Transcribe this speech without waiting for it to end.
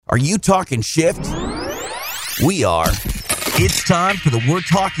Are you talking shift? We are. It's time for the We're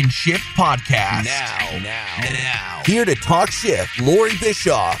Talking Shift podcast. Now. Here to talk shift, Lori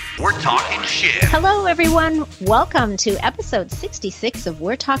Bischoff. We're Talking Shift. Hello, everyone. Welcome to episode 66 of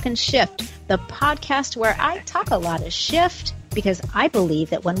We're Talking Shift, the podcast where I talk a lot of shift because I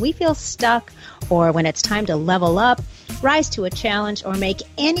believe that when we feel stuck or when it's time to level up, rise to a challenge, or make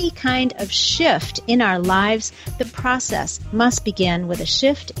any kind of shift in our lives, the process must begin with a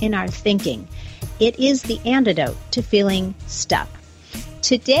shift in our thinking. It is the antidote to feeling stuck.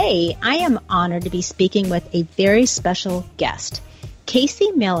 Today, I am honored to be speaking with a very special guest.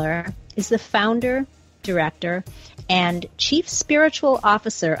 Casey Miller is the founder, director, and chief spiritual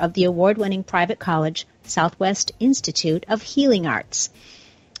officer of the award-winning private college, Southwest Institute of Healing Arts,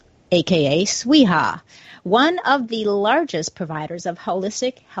 aka SWIHA, one of the largest providers of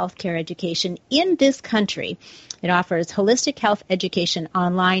holistic healthcare education in this country. It offers holistic health education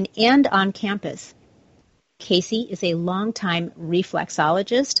online and on campus. Casey is a longtime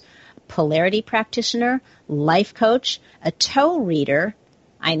reflexologist, polarity practitioner, life coach, a toe reader.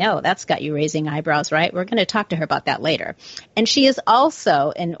 I know, that's got you raising eyebrows, right? We're going to talk to her about that later. And she is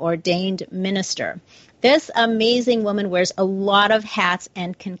also an ordained minister. This amazing woman wears a lot of hats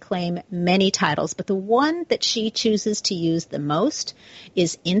and can claim many titles, but the one that she chooses to use the most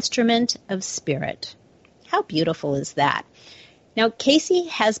is Instrument of Spirit. How beautiful is that? Now, Casey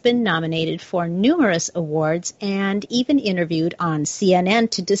has been nominated for numerous awards and even interviewed on CNN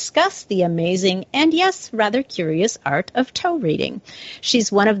to discuss the amazing and, yes, rather curious art of toe reading.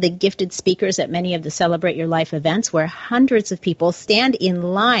 She's one of the gifted speakers at many of the Celebrate Your Life events where hundreds of people stand in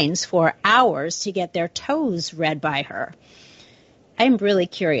lines for hours to get their toes read by her. I'm really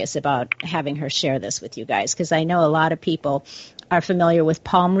curious about having her share this with you guys because I know a lot of people are familiar with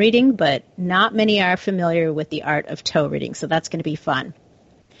palm reading, but not many are familiar with the art of toe reading, so that's going to be fun.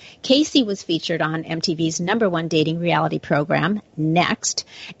 Casey was featured on MTV's #1 dating reality program, Next,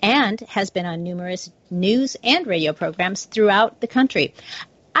 and has been on numerous news and radio programs throughout the country.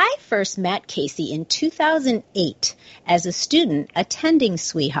 I first met Casey in 2008 as a student attending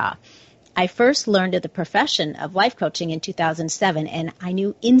SWIHA. I first learned of the profession of life coaching in 2007, and I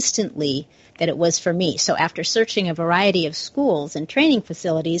knew instantly that it was for me. So after searching a variety of schools and training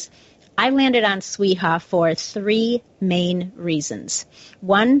facilities, I landed on SWIHA for three main reasons.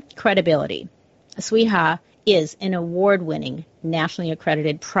 One, credibility. SWIHA is an award-winning, nationally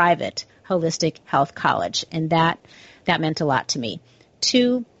accredited private holistic health college, and that meant a lot to me.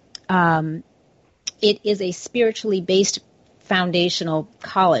 Two, it is a spiritually based foundational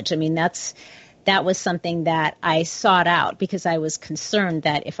college. I mean, that was something that I sought out because I was concerned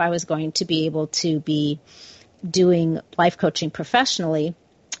that if I was going to be able to be doing life coaching professionally,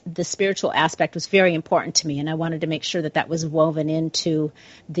 the spiritual aspect was very important to me, and I wanted to make sure that that was woven into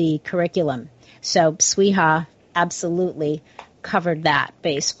the curriculum. So SWIHA absolutely covered that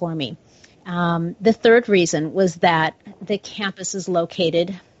base for me. The third reason was that the campus is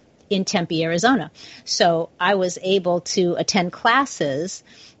located in Tempe, Arizona. So I was able to attend classes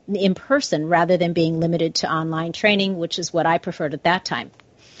in person rather than being limited to online training, which is what I preferred at that time.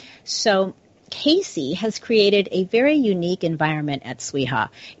 So Casey has created a very unique environment at SWIHA.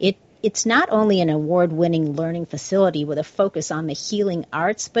 It's not only an award-winning learning facility with a focus on the healing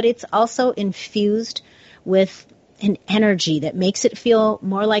arts, but it's also infused with an energy that makes it feel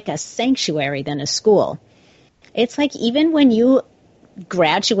more like a sanctuary than a school. It's like even when you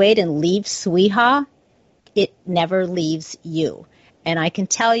graduate and leave SWIHA, it never leaves you. And I can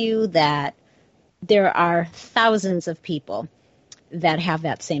tell you that there are thousands of people that have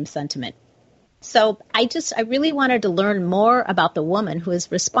that same sentiment. So I really wanted to learn more about the woman who is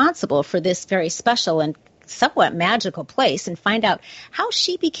responsible for this very special and somewhat magical place and find out how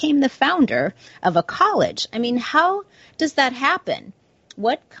she became the founder of a college. I mean, how does that happen?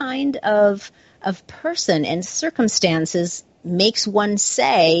 What kind of person and circumstances makes one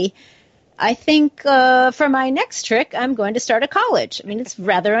say, I think for my next trick, I'm going to start a college? I mean, it's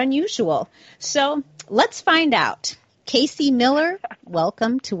rather unusual. So let's find out. Casey Miller,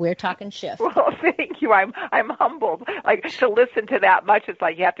 welcome to We're Talking Shift. Well, thank you. I'm humbled. Like, to listen to that much, it's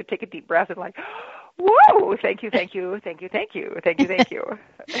like you have to take a deep breath and like, whoa, thank you.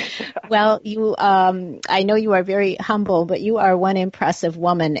 Well, I know you are very humble, but you are one impressive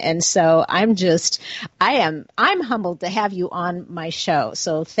woman. And so I'm humbled to have you on my show.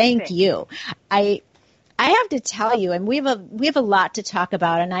 So thank you. I have to tell you, and we have a lot to talk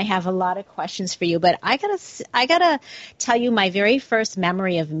about, and I have a lot of questions for you, but I gotta tell you my very first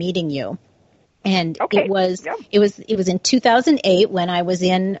memory of meeting you. And it was in 2008 when I was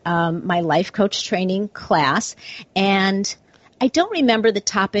in my life coach training class, and I don't remember the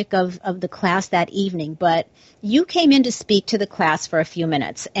topic of the class that evening, but you came in to speak to the class for a few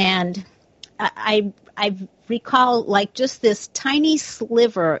minutes, and I recall like just this tiny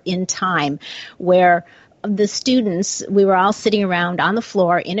sliver in time where the students, we were all sitting around on the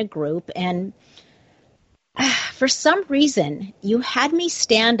floor in a group, and for some reason you had me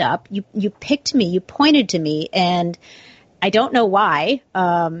stand up, you picked me, you pointed to me, and I don't know why,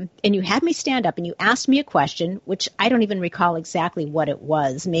 and you had me stand up and you asked me a question, which I don't even recall exactly what it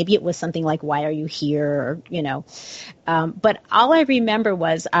was. Maybe it was something like, why are you here? Or, but all I remember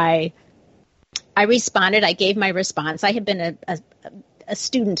was I responded. I gave my response. I had been a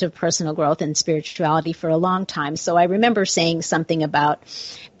student of personal growth and spirituality for a long time. So I remember saying something about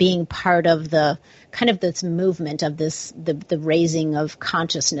being part of the kind of this movement of the raising of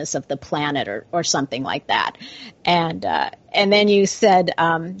consciousness of the planet or something like that. And then you said,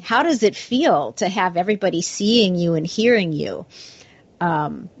 how does it feel to have everybody seeing you and hearing you?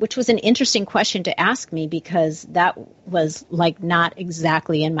 Which was an interesting question to ask me because that was like not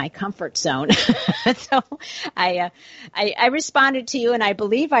exactly in my comfort zone. So I responded to you, and I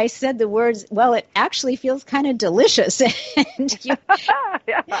believe I said the words, well, it actually feels kind of delicious. And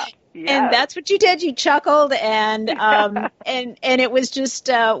and that's what you did. You chuckled, and it was just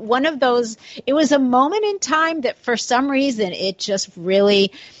one of those, it was a moment in time that for some reason it just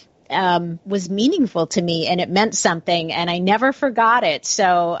really was meaningful to me, and it meant something, and I never forgot it.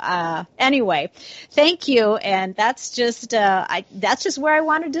 So anyway, thank you, and that's just where I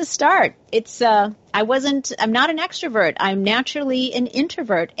wanted to start. It's I'm not an extrovert. I'm naturally an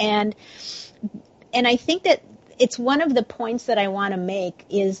introvert, and I think that it's one of the points that I want to make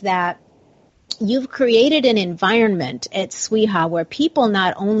is that you've created an environment at SWIHA where people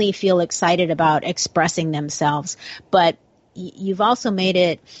not only feel excited about expressing themselves, but you've also made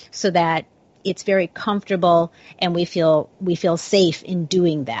it so that it's very comfortable and we feel safe in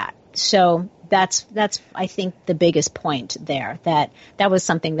doing that. So that's I think the biggest point there, that was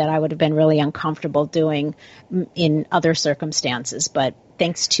something that I would have been really uncomfortable doing in other circumstances, but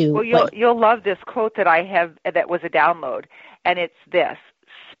thanks to you'll love this quote that I have that was a download, and it's this: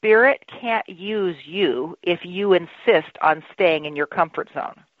 Spirit can't use you if you insist on staying in your comfort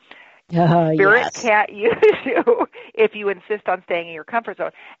zone. Spirit can't use you if you insist on staying in your comfort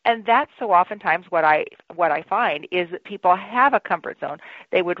zone. And that's so oftentimes what I find is that people have a comfort zone.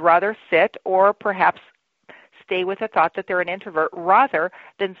 They would rather sit or perhaps stay with the thought that they're an introvert rather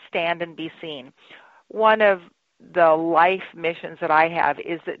than stand and be seen. One of the life missions that I have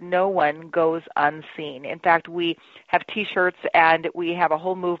is that no one goes unseen. In fact, we have T-shirts and we have a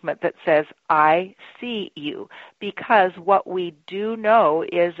whole movement that says, I see you, because what we do know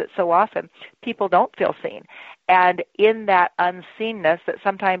is that so often people don't feel seen. And in that unseenness, that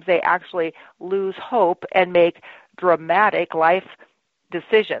sometimes they actually lose hope and make dramatic life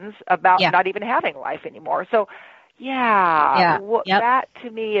decisions about not even having life anymore. So that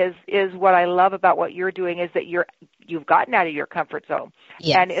to me is what I love about what you're doing, is that you've gotten out of your comfort zone.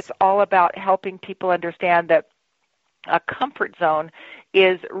 Yes. And it's all about helping people understand that a comfort zone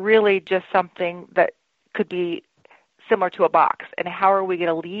is really just something that could be similar to a box. And how are we going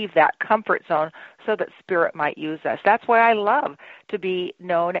to leave that comfort zone so that Spirit might use us? That's why I love to be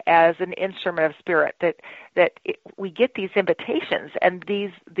known as an instrument of Spirit, we get these invitations, and these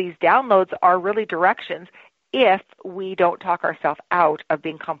downloads are really directions if we don't talk ourselves out of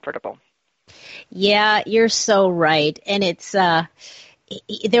being comfortable. Yeah, you're so right. And it's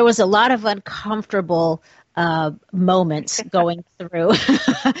there was a lot of uncomfortable moments going through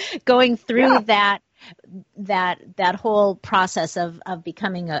that whole process of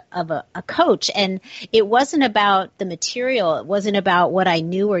becoming a coach. And it wasn't about the material. It wasn't about what I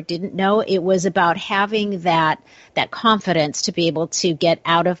knew or didn't know. It was about having that confidence to be able to get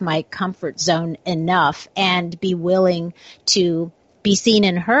out of my comfort zone enough and be willing to be seen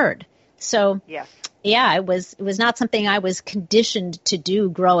and heard. So it was not something I was conditioned to do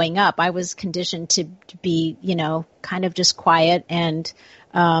growing up. I was conditioned to be, kind of just quiet and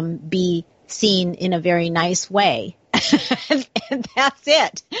be seen in a very nice way. And that's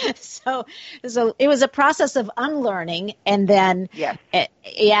it. So it was a process of unlearning, and then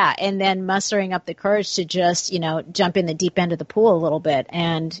and then mustering up the courage to just jump in the deep end of the pool a little bit,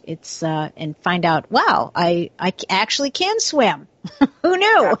 and it's and find out, wow, I actually can swim. Who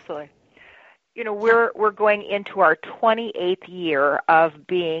knew? Absolutely. We're going into our 28th year of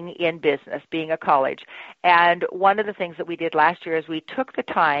being in business, being a college. And one of the things that we did last year is we took the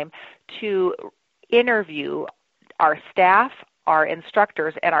time to interview our staff, our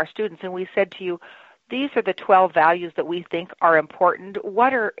instructors, and our students. And we said to you, these are the 12 values that we think are important.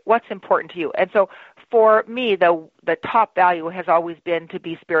 What's important to you? And so for me, the top value has always been to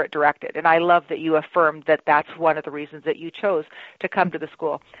be spirit-directed, and I love that you affirmed that that's one of the reasons that you chose to come to the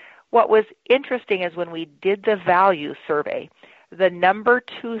school. What was interesting is when we did the value survey, the number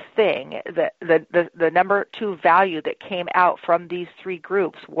two thing, the number two value that came out from these three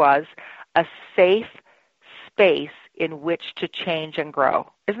groups was a safe space in which to change and grow.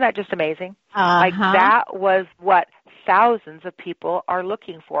 Isn't that just amazing? Like that was what thousands of people are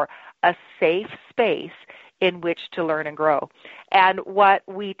looking for, a safe space in which to learn and grow. And what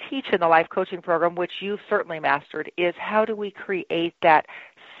we teach in the life coaching program, which you've certainly mastered, is how do we create that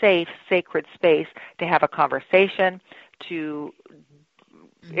safe, sacred space to have a conversation, to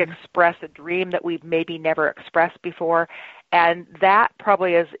express a dream that we've maybe never expressed before. And that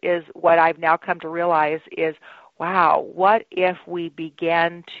probably is what I've now come to realize is, wow, what if we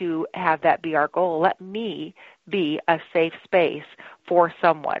began to have that be our goal? Let me be a safe space for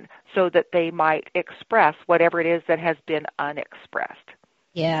someone so that they might express whatever it is that has been unexpressed.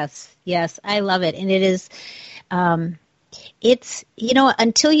 Yes, I love it. And it is, it's,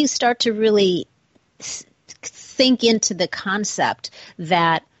 until you start to really sink into the concept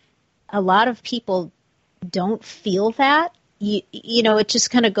that a lot of people don't feel that, it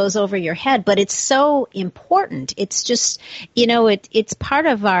just kind of goes over your head, but it's so important. It's just, it's part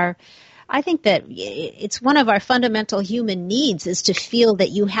of I think that it's one of our fundamental human needs is to feel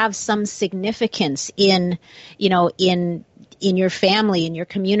that you have some significance in your family, in your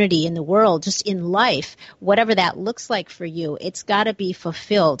community, in the world, just in life, whatever that looks like for you. It's got to be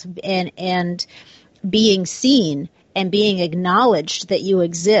fulfilled and being seen and being acknowledged that you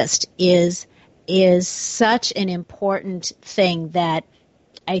exist is such an important thing that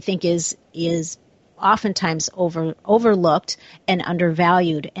I think is oftentimes overlooked and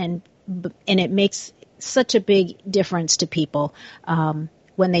undervalued, and it makes such a big difference to people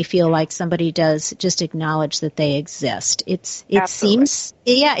when they feel like somebody does just acknowledge that they exist. It seems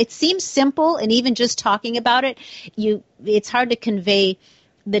simple, and even just talking about it, it's hard to convey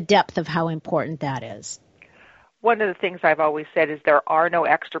the depth of how important that is. One of the things I've always said is there are no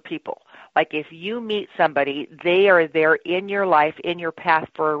extra people. Like if you meet somebody, they are there in your life, in your path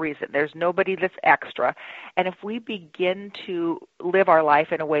for a reason. There's nobody that's extra. And if we begin to live our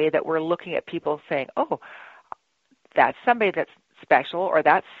life in a way that we're looking at people saying, oh, that's somebody that's special, or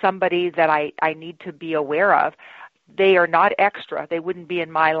that's somebody that I need to be aware of, they are not extra. They wouldn't be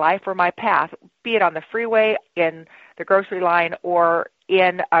in my life or my path, be it on the freeway, in the grocery line, or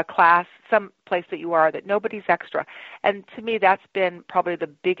in a class, some place that you are, that nobody's extra. And to me, that's been probably the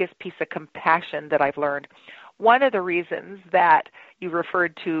biggest piece of compassion that I've learned. One of the reasons that you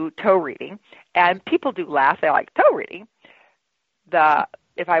referred to toe reading, and people do laugh, they like toe reading.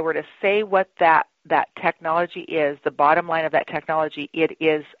 If I were to say what that technology is, the bottom line of that technology, it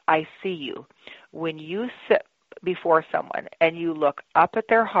is I see you. When you sit before someone and you look up at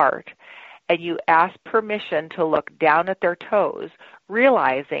their heart and you ask permission to look down at their toes,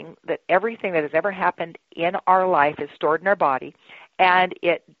 realizing that everything that has ever happened in our life is stored in our body, and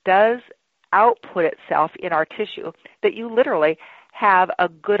it does output itself in our tissue, that you literally have a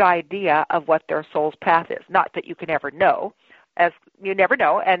good idea of what their soul's path is. Not that you can ever know, as you never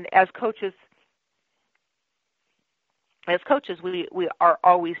know, and as coaches, we are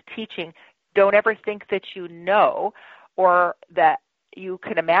always teaching, don't ever think that you know or that you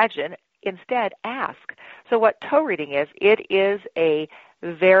can imagine. Instead, ask. So what toe reading is, it is a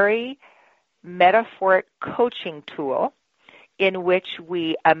very metaphoric coaching tool in which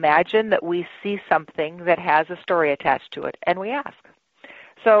we imagine that we see something that has a story attached to it, and we ask.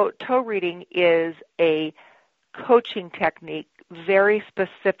 So toe reading is a coaching technique very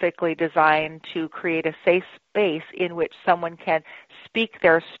specifically designed to create a safe space in which someone can speak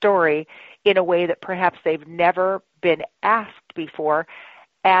their story in a way that perhaps they've never been asked before,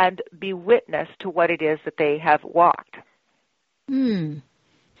 and be witness to what it is that they have walked.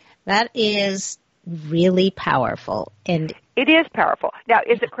 That is really powerful. And it is powerful. Now,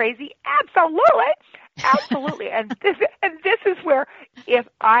 is it crazy? Absolutely. Absolutely. And this is where, if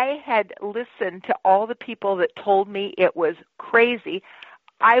I had listened to all the people that told me it was crazy,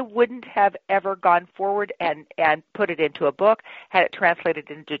 I wouldn't have ever gone forward and put it into a book, had it translated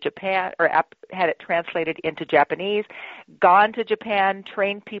into Japan, or had it translated into Japanese, gone to Japan,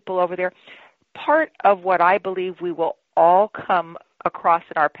 trained people over there. Part of what I believe we will all come across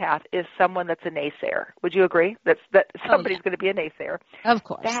in our path is someone that's a naysayer. Would you agree? That somebody's going to be a naysayer. Of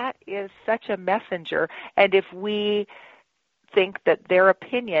course. That is such a messenger. And if we think that their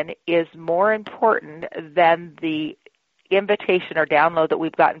opinion is more important than the invitation or download that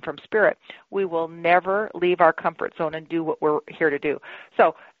we've gotten from Spirit, we will never leave our comfort zone and do what we're here to do.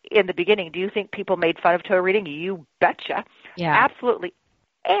 So in the beginning, do you think people made fun of tarot reading? You betcha. Yeah. Absolutely.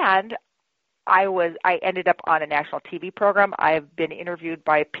 And I ended up on a national TV program. I've been interviewed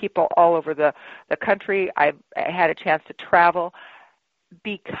by people all over the country. I had a chance to travel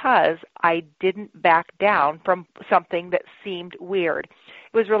because I didn't back down from something that seemed weird.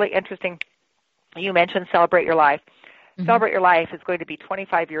 It was really interesting. You mentioned Celebrate Your Life. Mm-hmm. Celebrate Your Life is going to be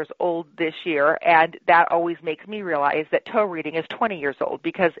 25 years old this year, and that always makes me realize that tarot reading is 20 years old,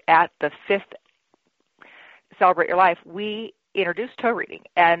 because at the 5th Celebrate Your Life, we introduced tarot reading,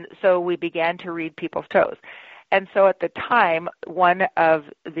 and so we began to read people's toes. And so at the time, one of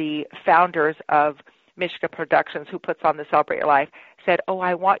the founders of Mishka Productions, who puts on the Celebrate Your Life, said, "Oh,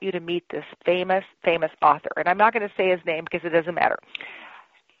 I want you to meet this famous author." And I'm not going to say his name because it doesn't matter.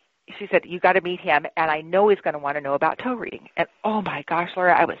 She said, "You got to meet him, and I know he's going to want to know about tarot reading." And oh my gosh,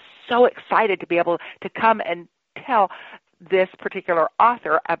 Laura, I was so excited to be able to come and tell this particular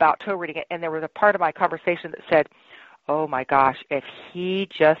author about tarot reading. And there was a part of my conversation that said, oh my gosh, if he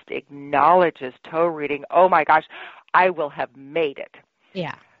just acknowledges tarot reading, oh my gosh, I will have made it.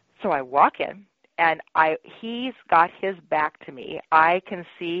 Yeah. So I walk in, and he's got his back to me. I can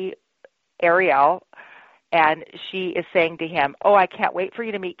see Ariel, and she is saying to him, "Oh, I can't wait for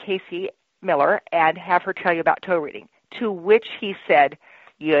you to meet Casey Miller and have her tell you about tarot reading." To which he said,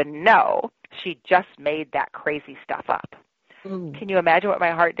 "You know, she just made that crazy stuff up." Ooh. Can you imagine what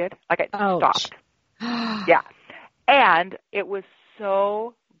my heart did? Like, it stopped. Yeah. And it was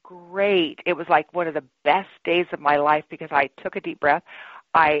so great. It was like one of the best days of my life, because I took a deep breath.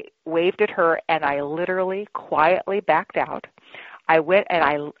 I waved at her, and I literally quietly backed out. I went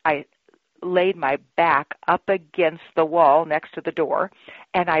and I laid my back up against the wall next to the door,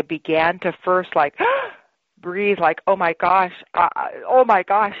 and I began to first breathe like, oh my gosh,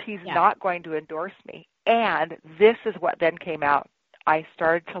 he's not going to endorse me. And this is what then came out. I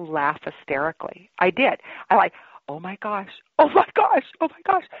started to laugh hysterically. I did. Oh my gosh,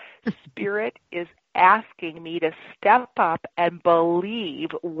 Spirit is asking me to step up and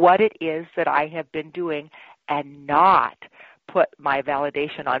believe what it is that I have been doing, and not put my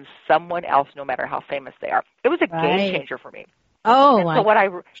validation on someone else, no matter how famous they are. It was a game changer for me. Oh,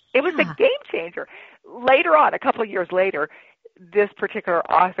 it was a game changer. Later on, a couple of years later, this particular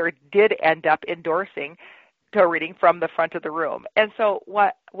author did end up endorsing tarot reading from the front of the room. And so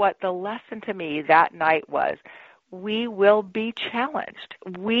what the lesson to me that night was, we will be challenged.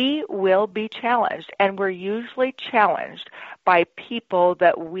 We will be challenged, and we're usually challenged by people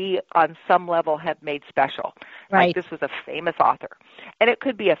that we, on some level, have made special. Right. Like, this was a famous author. And it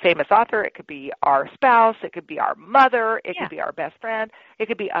could be a famous author. It could be our spouse. It could be our mother. It could be our best friend. It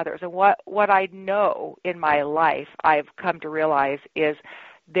could be others. And what I know in my life, I've come to realize, is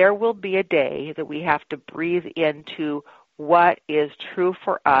there will be a day that we have to breathe into what is true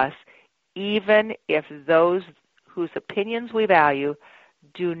for us, even if those whose opinions we value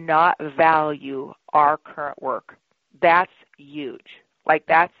do not value our current work. That's huge.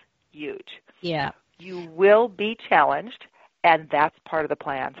 That's huge. Yeah. You will be challenged, and that's part of the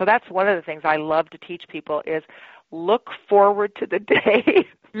plan. So that's one of the things I love to teach people, is look forward to the day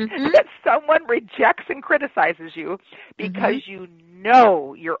that someone rejects and criticizes you, because you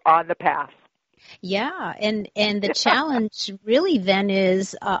know you're on the path. Yeah, and the challenge really then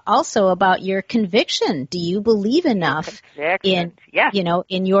is also about your conviction. Do you believe enough in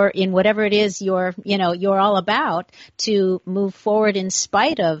in whatever it is you're all about, to move forward in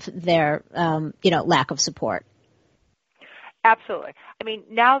spite of their lack of support? Absolutely. I mean,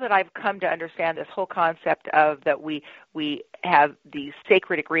 now that I've come to understand this whole concept of that we have these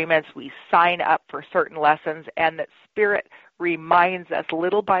sacred agreements, we sign up for certain lessons, and that Spirit reminds us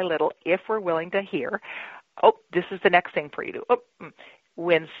little by little, if we're willing to hear, this is the next thing for you to do.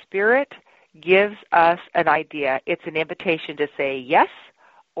 When Spirit gives us an idea, it's an invitation to say yes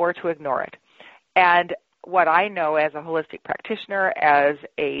or to ignore it. And what I know as a holistic practitioner, as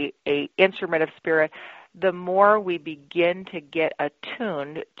a instrument of Spirit, the more we begin to get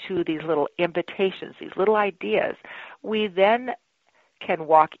attuned to these little invitations, these little ideas, we then can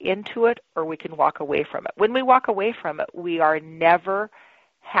walk into it, or we can walk away from it. When we walk away from it, we are never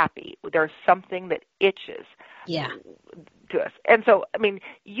happy. There's something that itches to us. And so, I mean,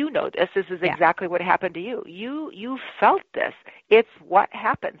 you know this. This is exactly what happened to you. You felt this. It's what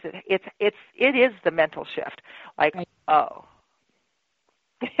happens. It is the mental shift.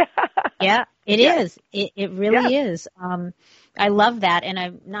 Yeah, it is. It really is. I love that, and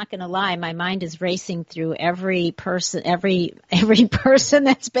I'm not going to lie. My mind is racing through every person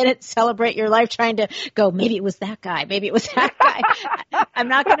that's been at Celebrate Your Life, trying to go. Maybe it was that guy. Maybe it was that guy. I'm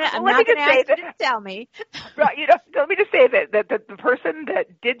not going to ask you to tell me. Right, let me just say that the person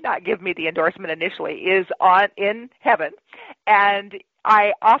that did not give me the endorsement initially is in heaven, and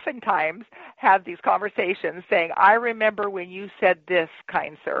I oftentimes have these conversations saying, "I remember when you said this,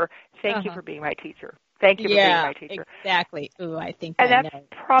 kind sir. Thank you for being my teacher. Thank you for being my teacher." Exactly. Ooh, I think that's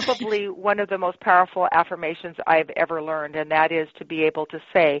probably one of the most powerful affirmations I've ever learned, and that is to be able to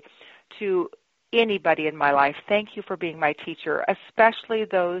say to anybody in my life, "Thank you for being my teacher," especially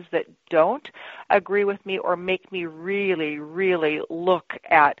those that don't agree with me or make me really, really look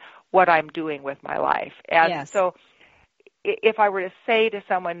at what I'm doing with my life. And so if I were to say to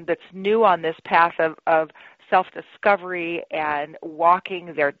someone that's new on this path of self-discovery and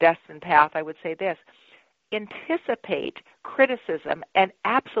walking their destined path, I would say this: anticipate criticism and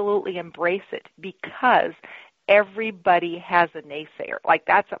absolutely embrace it, because everybody has a naysayer. Like,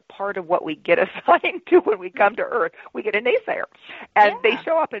 that's a part of what we get assigned to when we come to Earth. We get a naysayer, and they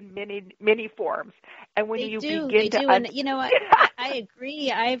show up in many forms. And when and I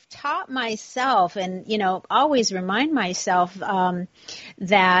agree. I've taught myself, and always remind myself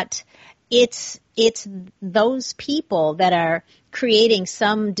that it's those people that are creating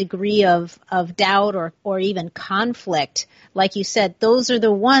some degree of doubt or even conflict. Like you said, those are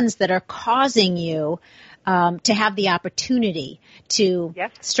the ones that are causing you to have the opportunity to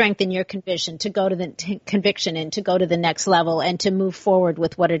strengthen your conviction, to go to the conviction and to go to the next level and to move forward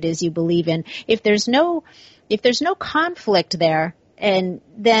with what it is you believe in. If there's no conflict there, and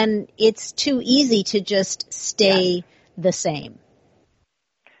then it's too easy to just stay the same.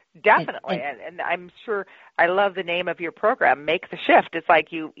 Definitely, and I'm sure, I love the name of your program, Make the Shift. It's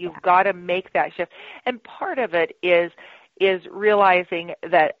like you've got to make that shift. And part of it is realizing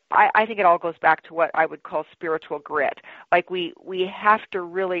that I think it all goes back to what I would call spiritual grit. Like we have to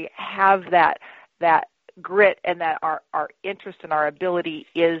really have that grit, and that our interest and our ability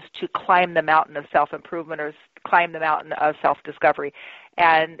is to climb the mountain of self-improvement, or climb the mountain of self-discovery.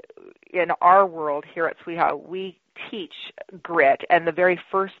 And in our world here at Sweetheart, we teach grit, and the very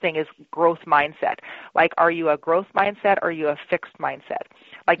first thing is growth mindset. Like, are you a growth mindset, or are you a fixed mindset?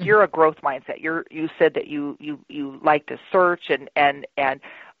 Like, you're a growth mindset. You said that you like to search and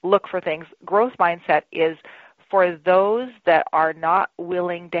look for things. Growth mindset is for those that are not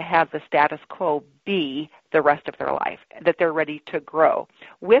willing to have the status quo be the rest of their life, that they're ready to grow.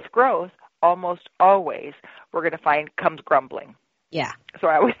 With growth, almost always, we're going to find comes grumbling. Yeah. So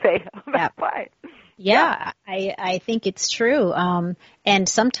I always say, that's why. Yeah, I think it's true. And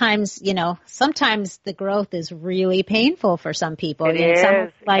sometimes the growth is really painful for some people. It is.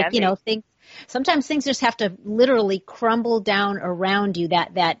 Sometimes things just have to literally crumble down around you.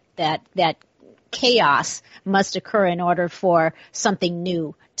 That chaos must occur in order for something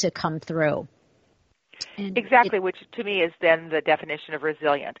new to come through. And exactly, which to me is then the definition of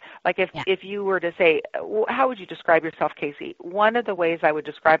resilient. Like if you were to say, how would you describe yourself, Casey? One of the ways I would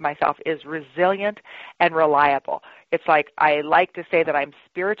describe myself is resilient and reliable. It's like I like to say that I'm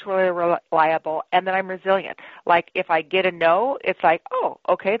spiritually reliable and that I'm resilient. Like if I get a no, it's like, oh,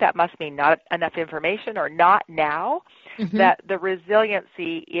 okay, that must mean not enough information or not now. Mm-hmm. That the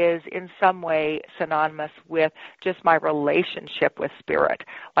resiliency is in some way synonymous with just my relationship with spirit.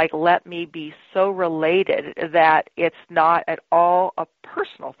 Like, let me be so related that it's not at all a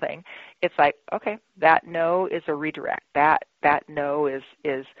personal thing. It's like, okay, that no is a redirect. That no is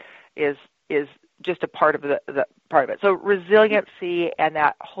just a part of the part of it. So resiliency and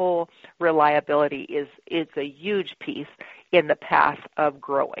that whole reliability is a huge piece in the path of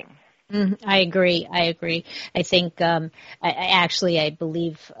growing. I agree. I think I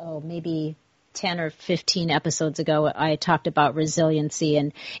believe maybe 10 or 15 episodes ago I talked about resiliency,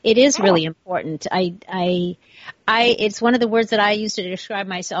 and it is really important. It's one of the words that I use to describe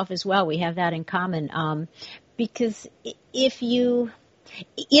myself as well. We have that in common, because if you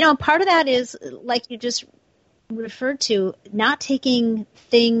part of that is, like you just referred to, not taking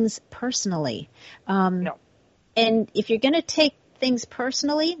things personally. No. And if you're going to take things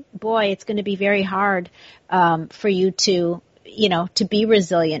personally, boy, it's going to be very hard for you to be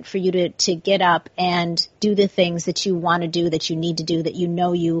resilient, for you to get up and do the things that you want to do, that you need to do, that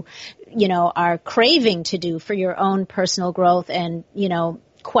you are craving to do for your own personal growth and,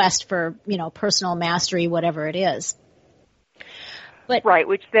 quest for, personal mastery, whatever it is. But, right,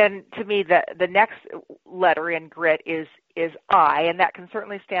 which then, to me, the next letter in grit is is I, and that can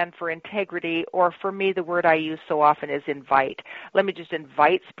certainly stand for integrity, or for me, the word I use so often is invite. Let me just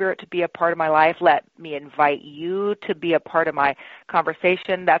invite Spirit to be a part of my life. Let me invite you to be a part of my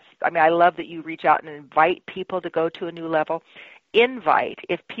conversation. I love that you reach out and invite people to go to a new level. Invite,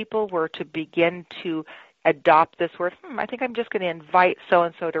 if people were to begin to adopt this word, I think I'm just going to invite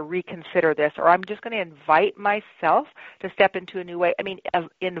so-and-so to reconsider this, or I'm just going to invite myself to step into a new way.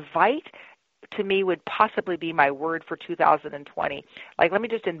 Invite to me would possibly be my word for 2020. Like, let me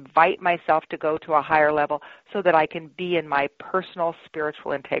just invite myself to go to a higher level so that I can be in my personal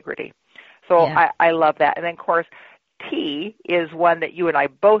spiritual integrity. So yeah. I love that. And then, of course, T is one that you and I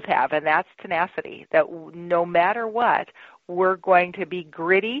both have, and that's tenacity, that no matter what, we're going to be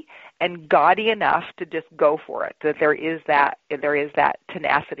gritty and gaudy enough to just go for it, that there is that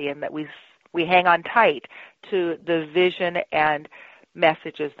tenacity, and that we hang on tight to the vision and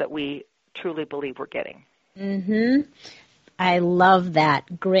messages that we truly believe we're getting. Mm-hmm. I love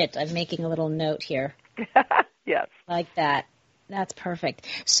that. Grit. I'm making a little note here. Yes. Like that. That's perfect.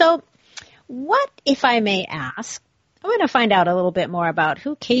 So what, if I may ask, I want to find out a little bit more about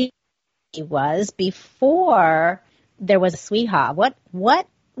who Katie was before there was a Sweeha. What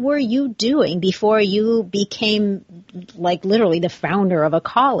were you doing before you became, like, literally the founder of a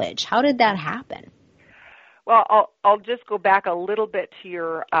college? How did that happen? Well, I'll just go back a little bit to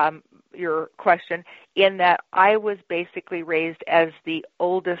your question, in that I was basically raised as the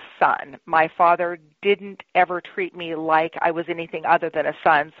oldest son. My father didn't ever treat me like I was anything other than a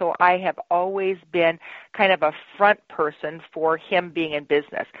son, so I have always been kind of a front person for him being in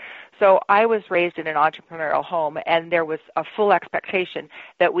business. So I was raised in an entrepreneurial home, and there was a full expectation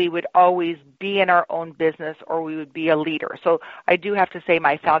that we would always be in our own business or we would be a leader. So I do have to say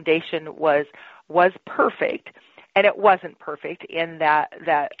my foundation was perfect, and it wasn't perfect in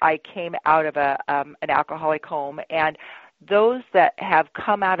that I came out of an alcoholic home, and those that have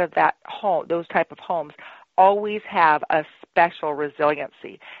come out of that home, those type of homes, always have a special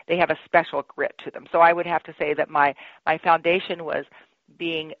resiliency. They have a special grit to them. So I would have to say that my foundation was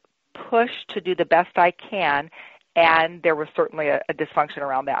being pushed to do the best I can, and there was certainly a dysfunction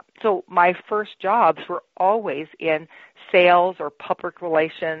around that. So my first jobs were always in sales or public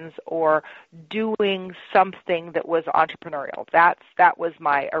relations or doing something that was entrepreneurial. That was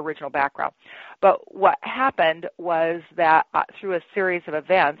my original background. But what happened was that through a series of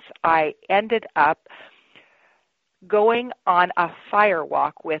events, I ended up going on a fire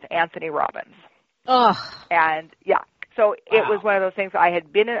walk with Anthony Robbins. Oh. And yeah. So it was one of those things. I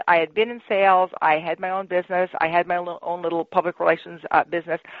had been in sales. I had my own business. I had my own little public relations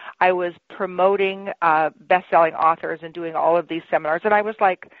business. I was promoting best-selling authors and doing all of these seminars. And I was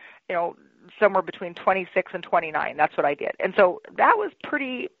like, somewhere between 26 and 29. That's what I did. And so that was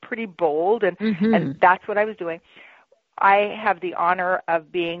pretty bold, and that's what I was doing. I have the honor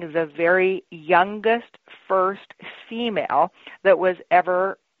of being the very youngest first female that was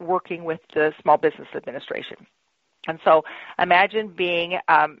ever working with the Small Business Administration. And so imagine being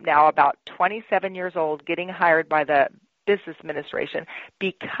now about 27 years old, getting hired by the Business Administration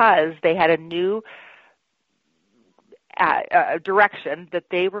because they had a new direction that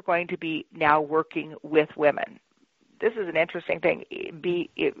they were going to be now working with women. This is an interesting thing.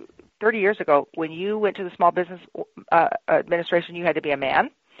 30 years ago, when you went to the Small Business Administration, you had to be a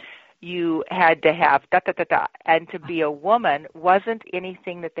man. You had to have da-da-da-da. And to be a woman wasn't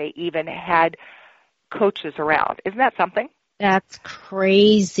anything that they even had coaches around. Isn't that something? That's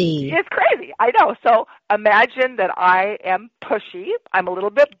crazy. It's crazy. I know. So imagine that I am pushy. I'm a little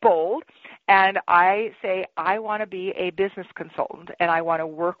bit bold. And I say, I want to be a business consultant and I want to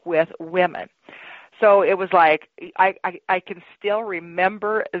work with women. So it was like, I can still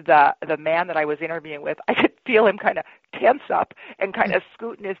remember the man that I was interviewing with. I could feel him kind of tense up and kind of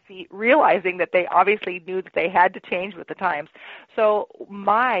scoot in his seat, realizing that they obviously knew that they had to change with the times. So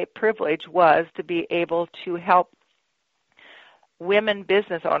my privilege was to be able to help women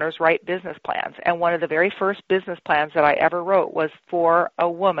business owners write business plans. And one of the very first business plans that I ever wrote was for a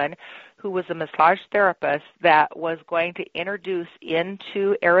woman who was a massage therapist that was going to introduce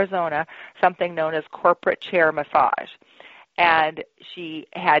into Arizona something known as corporate chair massage. And she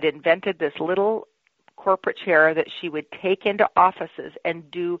had invented this little corporate chair that she would take into offices and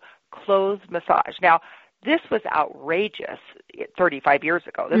do closed massage. Now, this was outrageous 35 years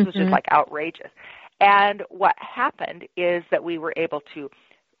ago. This was just like outrageous. And what happened is that we were able to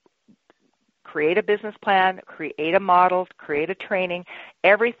create a business plan, create a model, create a training.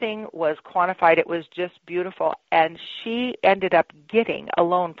 Everything was quantified. It was just beautiful. And she ended up getting a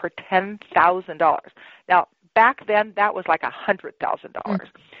loan for $10,000. Now, back then, that was like $100,000.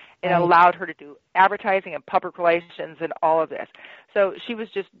 and it allowed her to do advertising and public relations and all of this. So she was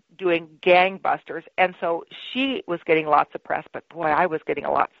just doing gangbusters, and so she was getting lots of press, but boy, I was getting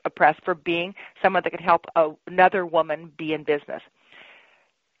a lot of press for being someone that could help another woman be in business.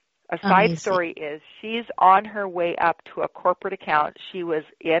 A side story is she's on her way up to a corporate account. She was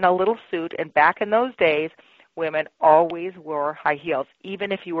in a little suit, and back in those days, women always wore high heels,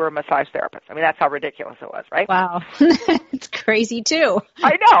 even if you were a massage therapist. I mean, that's how ridiculous it was, right? Wow. It's crazy, too.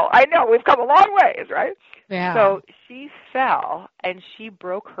 I know. We've come a long ways, right? Yeah. So she fell, and she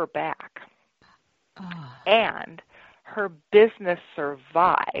broke her back. Oh. And her business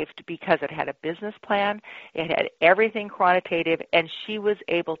survived because it had a business plan, it had everything quantitative, and she was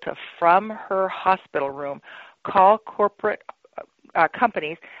able to, from her hospital room, call corporate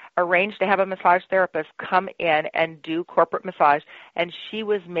companies, arrange to have a massage therapist come in and do corporate massage, and she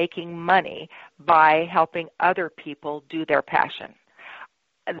was making money by helping other people do their passion.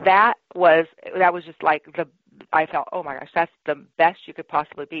 That was just like I felt, oh my gosh, that's the best you could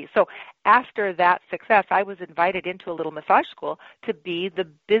possibly be. So after that success, I was invited into a little massage school to be the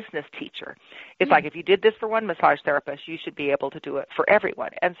business teacher. It's like, if you did this for one massage therapist, you should be able to do it for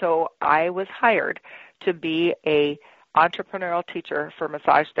everyone. And so I was hired to be a entrepreneurial teacher for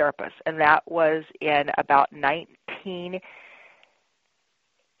massage therapists, and that was in about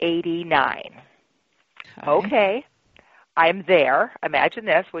 1989. Okay. I'm there. Imagine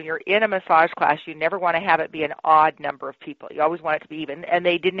this. When you're in a massage class, you never want to have it be an odd number of people. You always want it to be even, and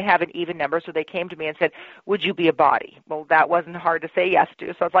they didn't have an even number, so they came to me and said, would you be a body? Well, that wasn't hard to say yes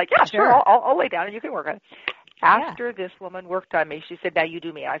to, so I was like, yeah, sure, I'll lay down and you can work on it. After this woman worked on me, she said, now you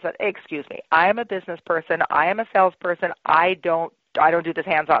do me. I said, excuse me, I am a business person. I am a salesperson. I don't do this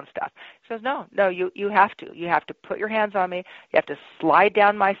hands-on stuff. She says, no, you have to. You have to put your hands on me. You have to slide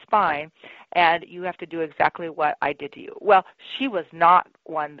down my spine, and you have to do exactly what I did to you. Well, she was not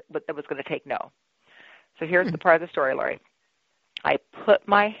one that was going to take no. So here's the part of the story, Lori. I put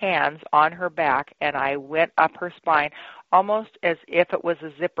my hands on her back, and I went up her spine almost as if it was a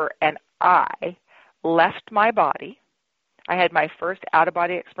zipper, and I left my body. I had my first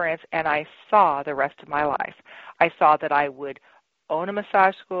out-of-body experience, and I saw the rest of my life. I saw that I would own a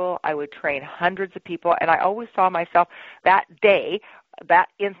massage school, I would train hundreds of people, and I always saw myself that day, that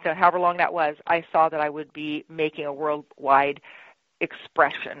instant, however long that was, I saw that I would be making a worldwide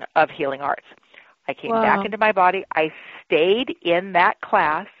expression of healing arts. I came back into my body. I stayed in that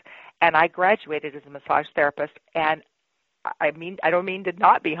class, and I graduated as a massage therapist, and I don't mean to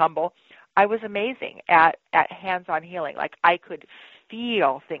not be humble. I was amazing at hands-on healing. Like, I could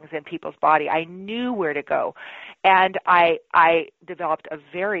feel things in people's body. I knew where to go. And I developed a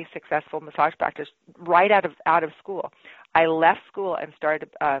very successful massage practice right out of school. I left school and started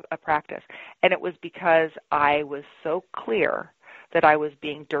a practice. And it was because I was so clear that I was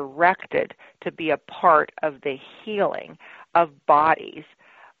being directed to be a part of the healing of bodies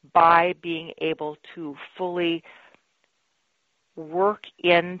by being able to fully work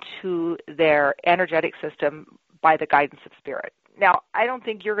into their energetic system by the guidance of spirit. Now, I don't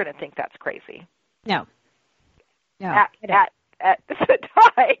think you're going to think that's crazy. No. At the time,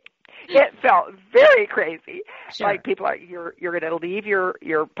 it felt very crazy. Sure. Like, people are, you're going to leave your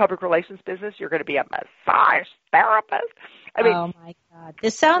public relations business. You're going to be a massage therapist. I mean, oh my God,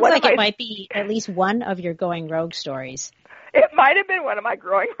 this sounds like it might be at least one of your going rogue stories. It might have been one of my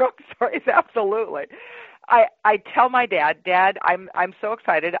growing rogue stories. Absolutely. I tell my dad, I'm so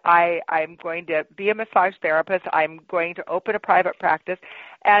excited. I'm going to be a massage therapist. I'm going to open a private practice.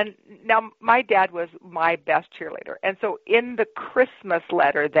 And now my dad was my best cheerleader. And so in the Christmas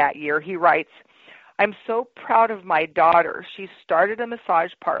letter that year, he writes, I'm so proud of my daughter. She started a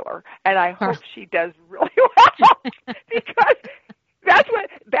massage parlor, and I hope she does really well. Because that's what,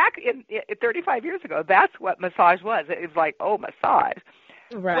 back in 35 years ago, that's what massage was. It was like, oh, massage.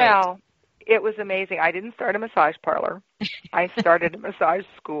 Right. Well, it was amazing. I didn't start a massage parlor. I started a massage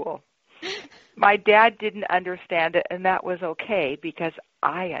school. My dad didn't understand it, and that was okay because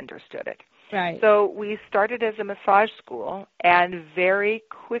I understood it. Right. So we started as a massage school, and very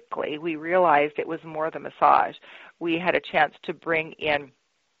quickly we realized it was more than massage. We had a chance to bring in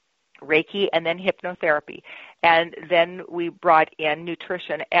Reiki and then hypnotherapy. And then we brought in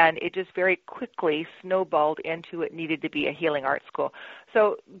nutrition, and it just very quickly snowballed into it needed to be a healing arts school.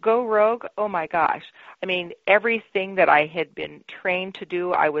 So go rogue, oh my gosh. I mean, everything that I had been trained to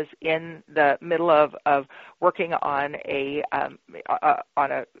do, I was in the middle of working on a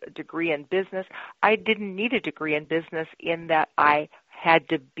degree in business. I didn't need a degree in business in that I had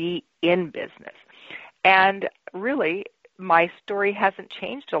to be in business. And really, my story hasn't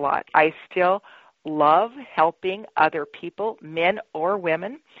changed a lot. I still love helping other people, men or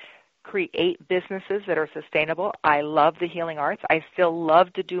women, create businesses that are sustainable. I love the healing arts. I still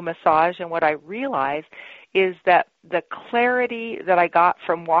love to do massage. And what I realized is that the clarity that I got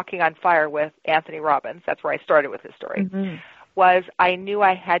from Walking on Fire with Anthony Robbins, that's where I started with this story, was I knew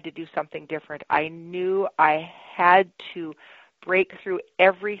I had to do something different. I knew I had to break through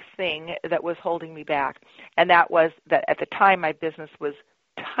everything that was holding me back. And that was that at the time my business was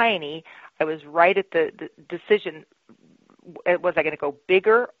tiny. I was right at the decision, was I going to go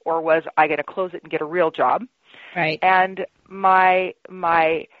bigger or was I going to close it and get a real job? Right. And when I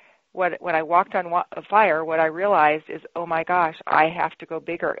walked on fire, what I realized is, oh my gosh, I have to go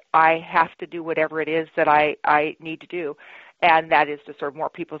bigger. I have to do whatever it is that I need to do. And that is to serve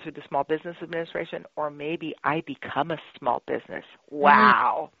more people through the Small Business Administration, or maybe I become a small business.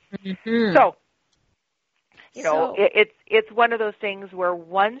 Wow. Mm-hmm. So, it's one of those things where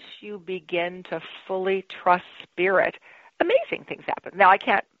once you begin to fully trust spirit, amazing things happen. Now, I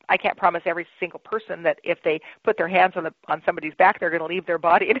can't promise every single person that if they put their hands on somebody's back, they're going to leave their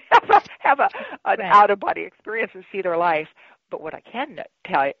body and have an out-of-body experience and see their life. But what I can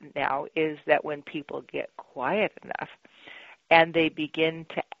tell you now is that when people get quiet enough and they begin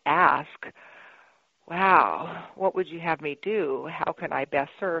to ask, wow, what would you have me do? How can I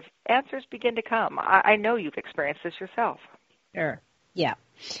best serve? Answers begin to come. I know you've experienced this yourself. Sure. Yeah.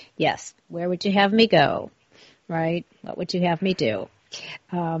 Yes. Where would you have me go? Right? What would you have me do?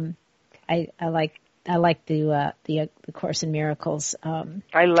 I like the Course in Miracles.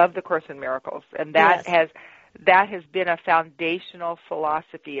 I love the Course in Miracles, and that has been a foundational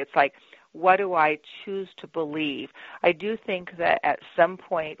philosophy. It's like, what do I choose to believe? I do think that at some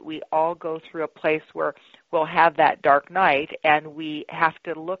point we all go through a place where we'll have that dark night, and we have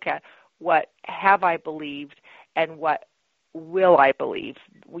to look at what have I believed and what will I believe.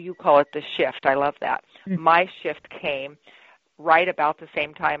 You call it the shift. I love that. Mm-hmm. My shift came right about the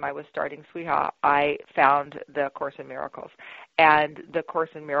same time I was starting Sweha. I found the Course in Miracles, and the Course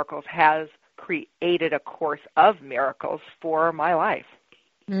in Miracles has created a course of miracles for my life.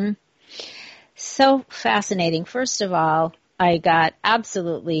 Mm-hmm. So fascinating. First of all, I got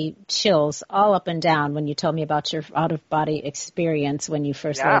absolutely chills all up and down when you told me about your out-of-body experience when you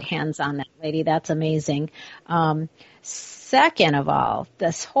first laid hands on that lady. That's amazing. Second of all,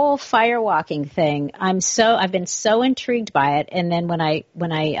 this whole firewalking thing, I've been so intrigued by it. And then when I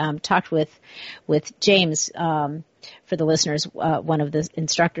talked with James, for the listeners, one of the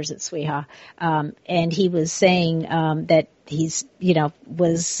instructors at Sweha, and he was saying that he's,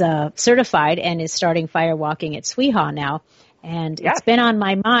 was certified and is starting firewalking at Sweha now. And It's been on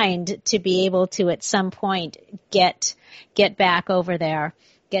my mind to be able to at some point get back over there,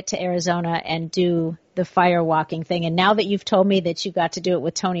 get to Arizona and do the firewalking thing. And now that you've told me that you got to do it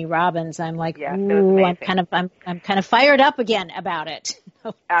with Tony Robbins, I'm like, ooh, I'm kind of fired up again about it.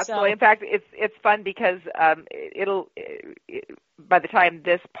 Absolutely. So, in fact, it's fun because by the time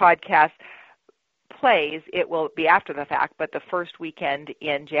this podcast plays, it will be after the fact, but the first weekend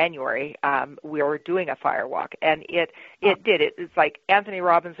in January, we were doing a firewalk, and it's like Anthony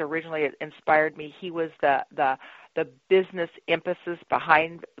Robbins originally inspired me. He was the business emphasis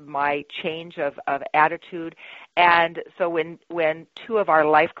behind my change of attitude. And so when two of our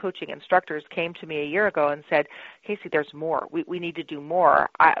life coaching instructors came to me a year ago and said, Casey, there's more. We need to do more.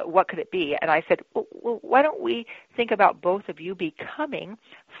 What could it be? And I said, well, why don't we think about both of you becoming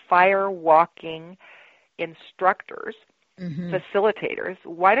firewalking instructors, facilitators?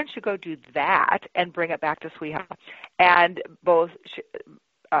 Why don't you go do that and bring it back to Sweha? And both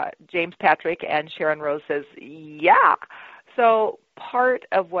James Patrick and Sharon Rose says, yeah. So part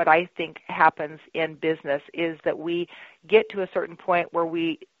of what I think happens in business is that we get to a certain point where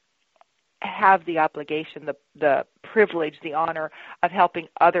we have the obligation, the privilege, the honor of helping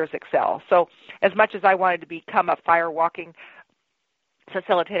others excel. So as much as I wanted to become a firewalking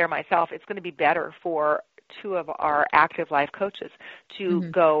facilitator myself, it's going to be better for two of our active life coaches to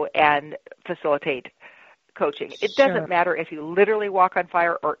go and facilitate coaching. It doesn't matter if you literally walk on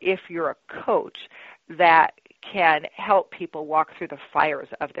fire or if you're a coach that can help people walk through the fires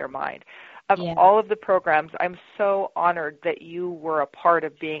of their mind. Of all of the programs, I'm so honored that you were a part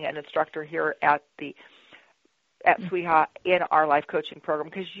of being an instructor here at Sweha in our life coaching program,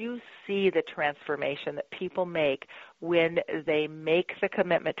 because you see the transformation that people make when they make the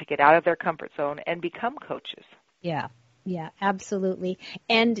commitment to get out of their comfort zone and become coaches. Yeah. Yeah, absolutely.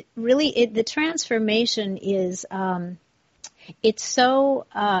 And really the transformation is it's so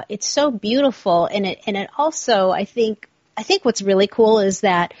beautiful, and it also I think what's really cool is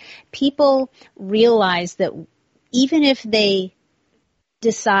that people realize that even if they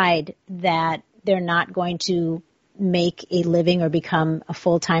decide that they're not going to make a living or become a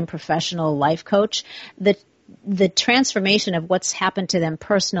full-time professional life coach, the transformation of what's happened to them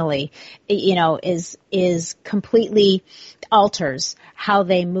personally, is completely alters how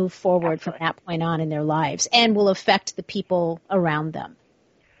they move forward Absolutely. From that point on in their lives, and will affect the people around them.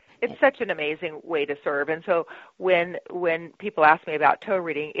 It's such an amazing way to serve. And so when people ask me about toe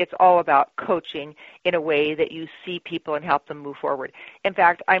reading, it's all about coaching in a way that you see people and help them move forward. In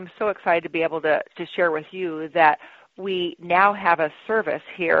fact, I'm so excited to be able to share with you that we now have a service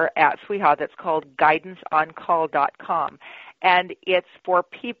here at SWIHA that's called guidanceoncall.com. And it's for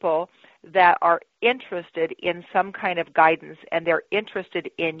people that are interested in some kind of guidance, and they're interested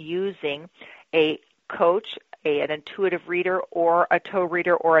in using a coach, an intuitive reader, or a toe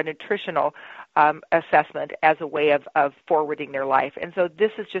reader, or a nutritional assessment as a way of forwarding their life. And so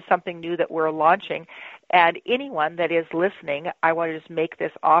this is just something new that we're launching. And anyone that is listening, I want to just make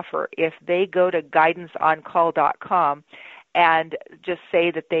this offer. If they go to guidanceoncall.com and just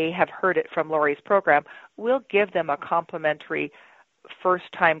say that they have heard it from Lori's program, we'll give them a complimentary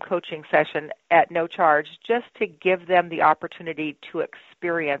first-time coaching session at no charge, just to give them the opportunity to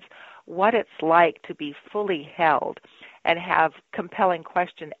experience what it's like to be fully held and have compelling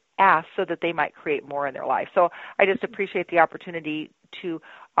questions asked so that they might create more in their life. So I just appreciate the opportunity to,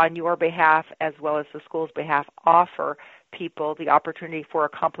 on your behalf as well as the school's behalf, offer people the opportunity for a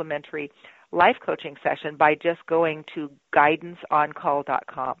complimentary life coaching session by just going to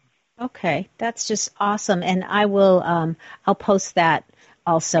guidanceoncall.com. Okay, that's just awesome, and I will. I'll post that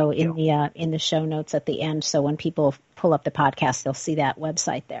also in the show notes at the end, so when people pull up the podcast, they'll see that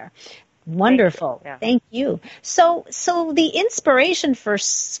website there. Wonderful, Thank you. So the inspiration for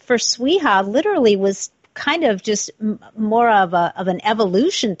SWIHA literally was kind of just more of an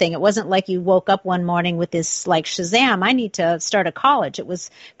evolution thing. It wasn't like you woke up one morning with this like Shazam, I need to start a college. It was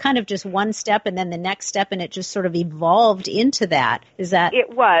kind of just one step and then the next step, and it just sort of evolved into that. Is that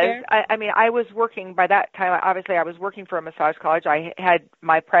It was. I mean, I was working by that time. Obviously, I was working for a massage college. I had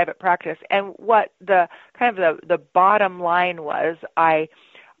my private practice, and what the bottom line was, I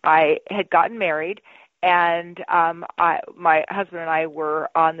had gotten married. And my husband and I were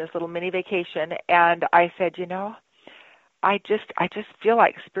on this little mini vacation, and I said, I just feel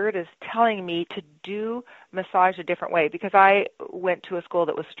like Spirit is telling me to do massage a different way, because I went to a school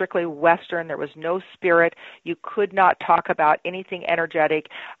that was strictly Western. There was no spirit. You could not talk about anything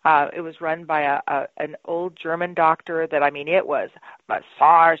energetic. It was run by an old German doctor that, it was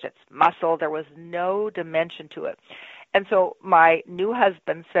massage, it's muscle. There was no dimension to it. And so my new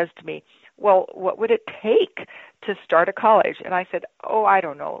husband says to me, well, what would it take to start a college? And I said, I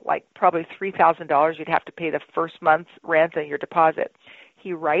don't know, like probably $3,000 you'd have to pay the first month's rent and your deposit.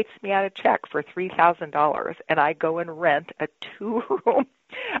 He writes me out a check for $3,000, and I go and rent a 2-room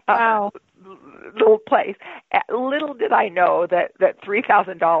little place. Little did I know that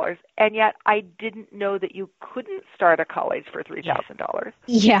 $3,000, and yet I didn't know that you couldn't start a college for $3,000.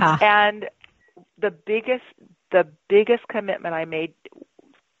 Yeah. And the biggest commitment I made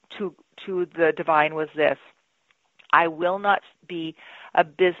to the divine was this: I will not be a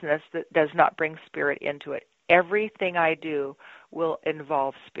business that does not bring spirit into it. Everything I do will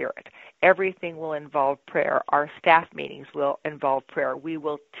involve spirit. Everything will involve prayer. Our staff meetings will involve prayer. We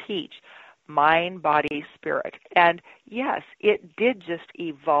will teach mind, body, spirit. And yes, it did just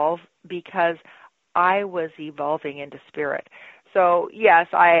evolve because I was evolving into spirit. So yes,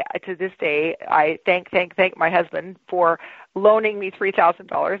 to this day, I thank my husband for loaning me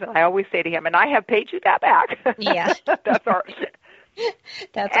 $3,000, and I always say to him, and I have paid you that back. Yeah. That's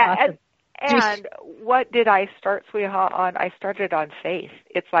awesome. And what did I start SWIHA on? I started on faith.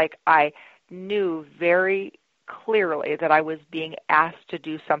 It's like I knew very clearly that I was being asked to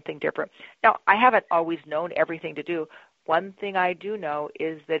do something different. Now, I haven't always known everything to do. One thing I do know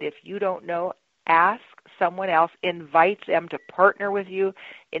is that if you don't know, ask someone else, invite them to partner with you,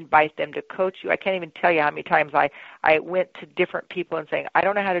 invite them to coach you. I can't even tell you how many times I went to different people and saying, I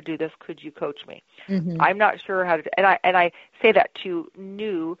don't know how to do this. Could you coach me? Mm-hmm. I'm not sure how to do it. And I say that to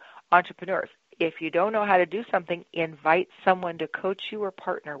new entrepreneurs. If you don't know how to do something, invite someone to coach you or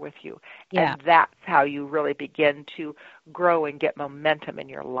partner with you. Yeah. And that's how you really begin to grow and get momentum in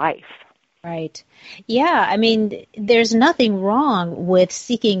your life. Right. Yeah. There's nothing wrong with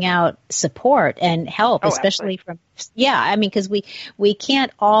seeking out support and help, especially because we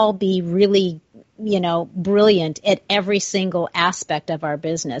can't all be really, brilliant at every single aspect of our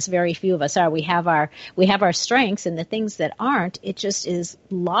business. Very few of us are. We have our strengths, and the things that aren't, it just is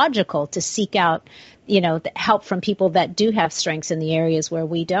logical to seek out, the help from people that do have strengths in the areas where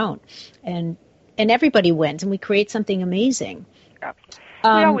we don't. And everybody wins, and we create something amazing. Yeah. We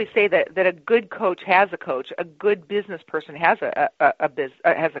always say that a good coach has a coach, a good business person has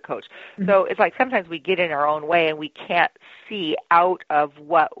has a coach. Mm-hmm. So it's like sometimes we get in our own way and we can't see out of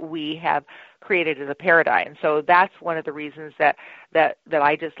what we have created as a paradigm. So that's one of the reasons that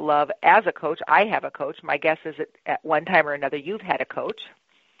I just love as a coach. I have a coach. My guess is that at one time or another you've had a coach.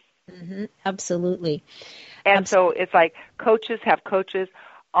 Mm-hmm. Absolutely. And so it's like coaches have coaches,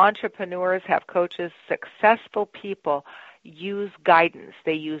 entrepreneurs have coaches, successful people use guidance.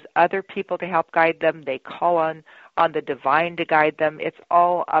 They use other people to help guide them. They call on the divine to guide them. It's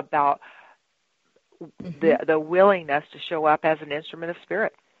all about the willingness to show up as an instrument of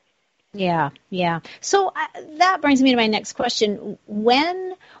spirit. Yeah. So that brings me to my next question.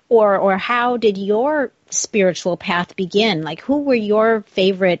 When or how did your spiritual path begin? Like, who were your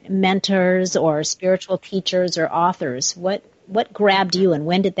favorite mentors or spiritual teachers or authors? What grabbed you, and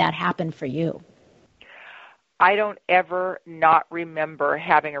when did that happen for you? I don't ever not remember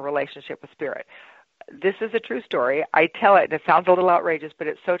having a relationship with spirit. This is a true story. I tell it, and it sounds a little outrageous, but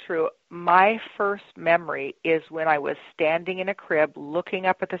it's so true. My first memory is when I was standing in a crib looking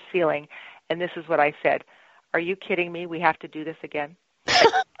up at the ceiling, and this is what I said: "Are you kidding me? We have to do this again?"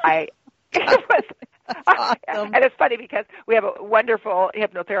 Awesome. And it's funny because we have a wonderful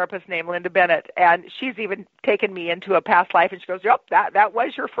hypnotherapist named Linda Bennett, and she's even taken me into a past life, and she goes, "Yep, that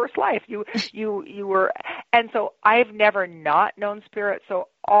was your first life. You were." And so I've never not known spirit. So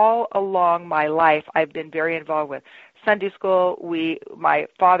all along my life, I've been very involved with Sunday school. My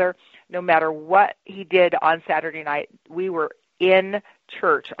father, no matter what he did on Saturday night, we were in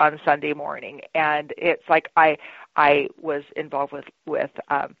church on Sunday morning, and it's like I was involved with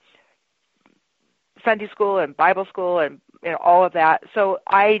Sunday school and Bible school and all of that. So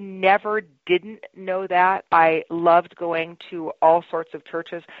I never didn't know that. I loved going to all sorts of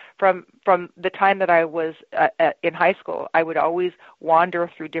churches. From the time that I was in high school, I would always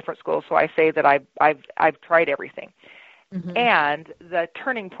wander through different schools. So I say that I've tried everything. Mm-hmm. And the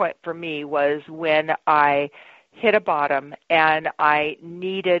turning point for me was when I hit a bottom, and I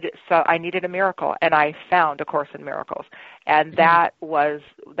needed a miracle, and I found A Course in Miracles, and that's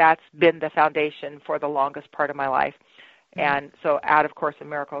been the foundation for the longest part of my life. And so out of Course in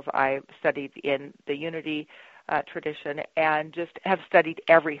Miracles, I studied in the Unity tradition, and just have studied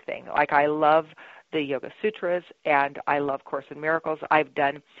everything. Like, I love the Yoga Sutras, and I love Course in Miracles. I've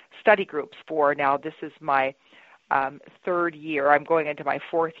done study groups for, now this is my third year. I'm going into my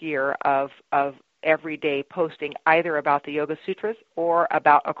fourth year of every day posting either about the Yoga Sutras or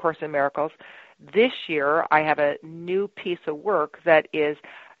about A Course in Miracles. This year, I have a new piece of work that is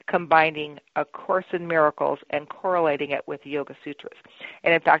combining A Course in Miracles and correlating it with the Yoga Sutras.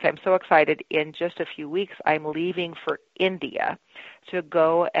 And in fact, I'm so excited. In just a few weeks, I'm leaving for India to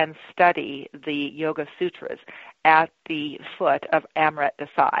go and study the Yoga Sutras at the foot of Amrit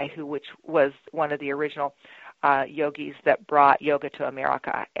Desai, which was one of the original yogis that brought yoga to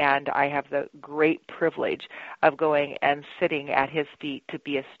America. And I have the great privilege of going and sitting at his feet to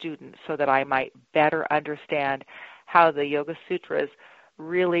be a student so that I might better understand how the Yoga Sutras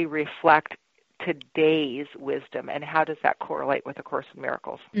really reflect today's wisdom, and how does that correlate with A Course in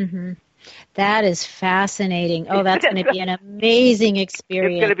Miracles. Mm-hmm. That is fascinating. Oh, that's going to be an amazing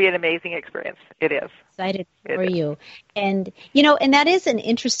experience. It's going to be an amazing experience. It is. Excited for you. And, and that is an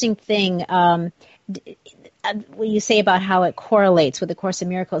interesting thing. What you say about how it correlates with the Course in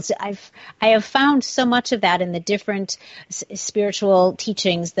Miracles. I have found so much of that in the different spiritual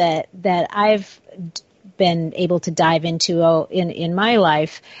teachings that I've been able to dive into in my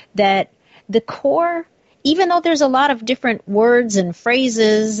life, that the core, even though there's a lot of different words and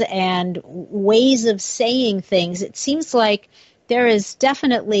phrases and ways of saying things, it seems like there is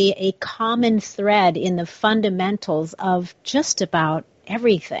definitely a common thread in the fundamentals of just about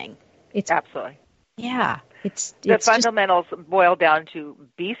everything. It's absolutely. Yeah. The fundamentals boil down to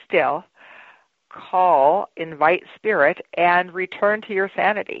be still, call, invite spirit, and return to your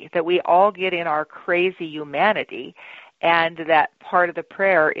sanity. That we all get in our crazy humanity, and that part of the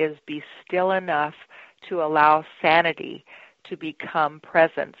prayer is be still enough to allow sanity to become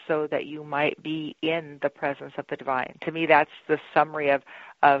present so that you might be in the presence of the divine. To me, that's the summary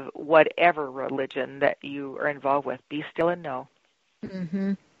of whatever religion that you are involved with. Be still and know.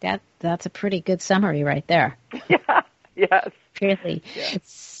 Mm-hmm. That's a pretty good summary right there. Yeah. Yes. Really. Yes.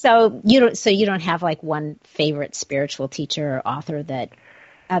 So you don't have like one favorite spiritual teacher or author that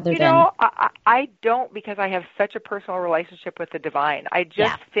other than I don't, because I have such a personal relationship with the divine. I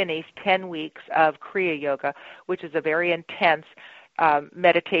just finished 10 weeks of Kriya Yoga, which is a very intense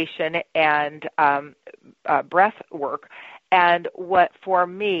meditation and breath work. And what for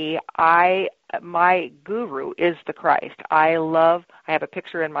me, my guru is the Christ. I have a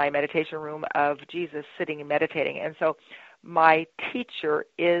picture in my meditation room of Jesus sitting and meditating. And so my teacher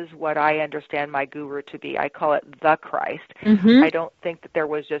is what I understand my guru to be. I call it the Christ. I don't think that there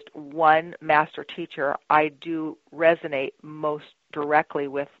was just one master teacher. I do resonate most directly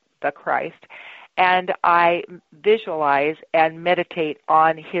with the Christ. And I visualize and meditate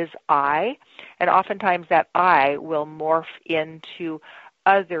on his eye. And oftentimes that eye will morph into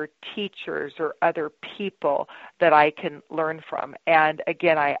other teachers or other people that I can learn from. And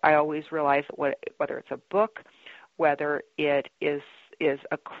again, I always realize that whether it's a book, whether it is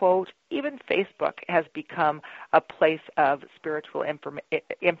a quote, even Facebook has become a place of spiritual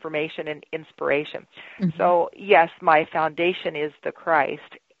information and inspiration. So yes, my foundation is the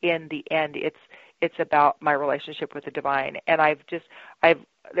Christ. In the end, it's about my relationship with the divine. And I can't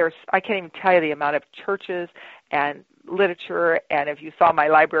even tell you the amount of churches and literature. And if you saw my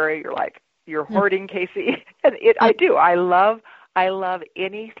library, you're like, you're hoarding, Casey. And I do. I love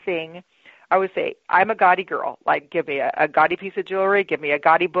anything. I would say I'm a gaudy girl. Like, give me a gaudy piece of jewelry, give me a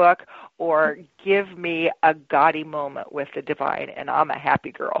gaudy book, or give me a gaudy moment with the divine, and I'm a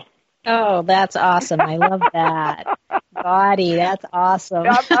happy girl. Oh, that's awesome. I love that. Gaudy, that's awesome.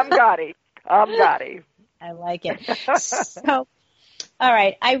 I'm gaudy. I'm gaudy. I like it. So, all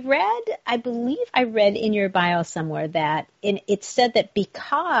right. I believe I read in your bio somewhere that it said that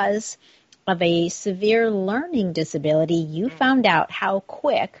because of a severe learning disability, you found out how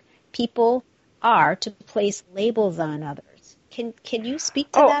quick people are to place labels on others. Can you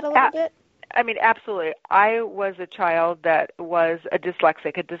speak to that a little bit? I mean, absolutely. I was a child that was a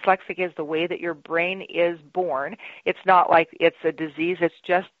dyslexic. A dyslexic is the way that your brain is born. It's not like it's a disease. It's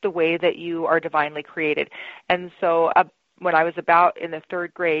just the way that you are divinely created. And so when I was about in the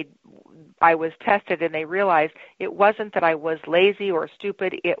third grade, I was tested, and they realized it wasn't that I was lazy or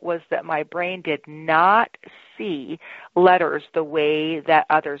stupid. It was that my brain did not see letters the way that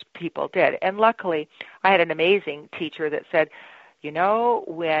others people did. And luckily, I had an amazing teacher that said, you know,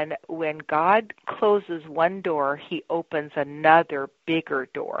 when God closes one door, he opens another bigger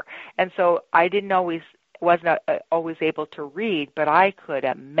door. And so I wasn't always able to read, but I could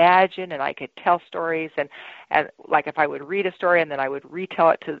imagine and I could tell stories. And like if I would read a story and then I would retell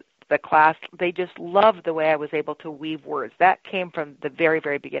it to the class, they just loved the way I was able to weave words. That came from the very,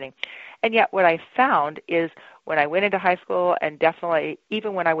 very beginning. And yet what I found is when I went into high school, and definitely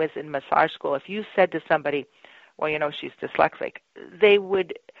even when I was in massage school, if you said to somebody, well, you know, she's dyslexic,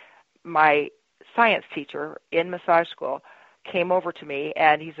 my science teacher in massage school came over to me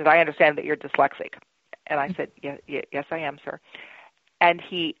and he said, I understand that you're dyslexic. And I said, yes, I am, sir. And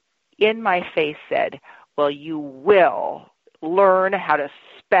he, in my face, said, well, you will learn how to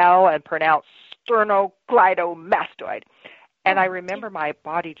spell and pronounce sternocleidomastoid. And I remember my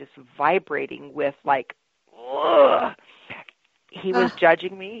body just vibrating with like, ugh. He was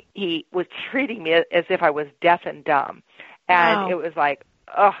judging me. He was treating me as if I was deaf and dumb. And It was like,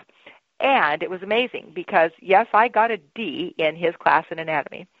 ugh. And it was amazing because, yes, I got a D in his class in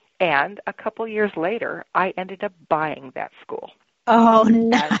anatomy. And a couple years later, I ended up buying that school. Oh,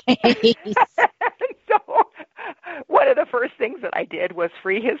 nice. So one of the first things that I did was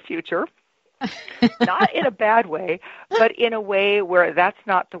free his future. Not in a bad way, but in a way where that's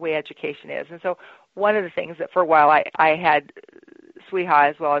not the way education is. And so one of the things that for a while I had SWIHA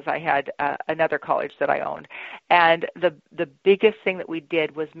as well as I had another college that I owned. And the biggest thing that we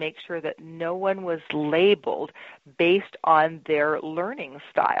did was make sure that no one was labeled based on their learning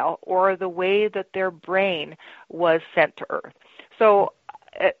style or the way that their brain was sent to earth. So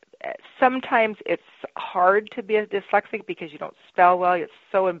sometimes it's hard to be a dyslexic because you don't spell well. It's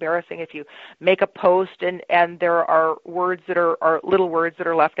so embarrassing if you make a post and there are words that are little words that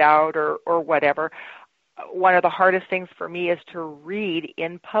are left out or whatever. One of the hardest things for me is to read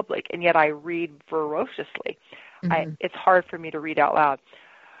in public, and yet I read ferociously. It's hard for me to read out loud.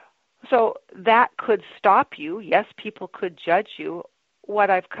 So that could stop you. Yes, people could judge you.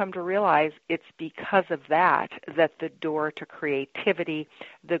 What I've come to realize, it's because of that the door to creativity,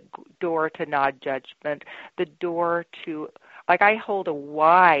 the door to non-judgment, the door to, like I hold a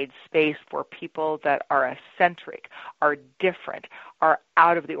wide space for people that are eccentric, are different, are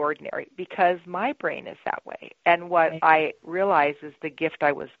out of the ordinary, because my brain is that way. And what I realize is the gift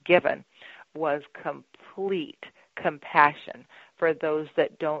I was given was complete compassion for those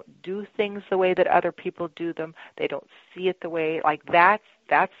that don't do things the way that other people do them. They don't see it the way, like that's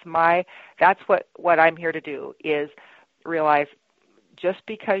what I'm here to do, is realize just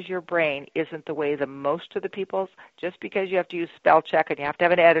because your brain isn't the way the most of the people's, just because you have to use spell check and you have to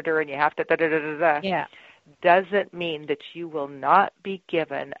have an editor and you have to da-da-da-da-da, doesn't mean that you will not be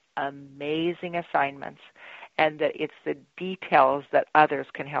given amazing assignments, and that it's the details that others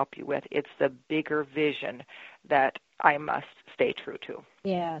can help you with. It's the bigger vision that I must stay true to.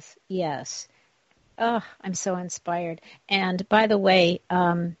 Yes, yes. Oh, I'm so inspired. And by the way,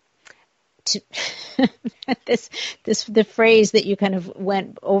 the phrase that you kind of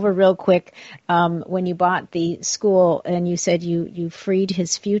went over real quick when you bought the school and you said you freed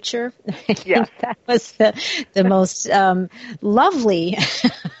his future. Yes. That was the most lovely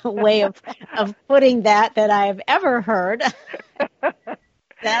way of putting that I've ever heard.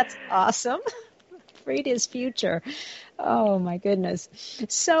 That's awesome. Freed his future. Oh my goodness.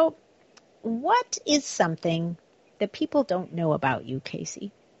 So what is something that people don't know about you,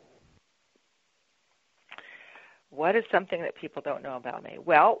 Casey? What is something that people don't know about me?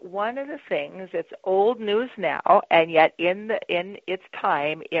 Well, one of the things, it's old news now, and yet in its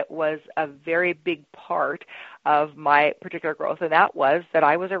time, it was a very big part of my particular growth, and that was that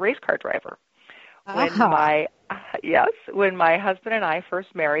I was a race car driver. When my husband and I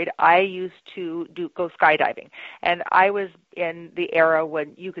first married, I used to go skydiving, and I was in the era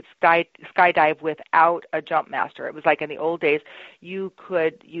when you could skydive without a jump master. It was like in the old days, you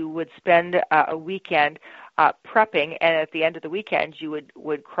would spend a weekend prepping, and at the end of the weekend, you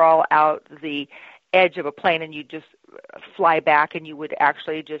would crawl out the edge of a plane, and you just fly back, and you would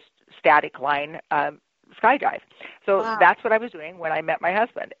actually just static line skydive. So Wow. That's what I was doing when I met my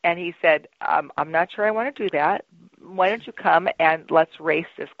husband. And he said, I'm not sure I want to do that. Why don't you come and let's race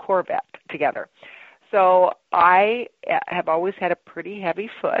this Corvette together? So I have always had a pretty heavy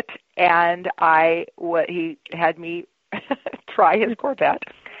foot, and he had me try his Corvette.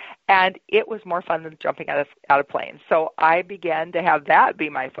 And it was more fun than jumping out of planes. So I began to have that be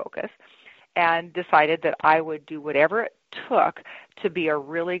my focus and decided that I would do whatever it took to be a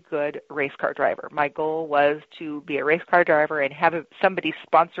really good race car driver. My goal was to be a race car driver and have somebody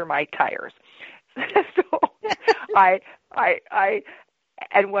sponsor my tires. So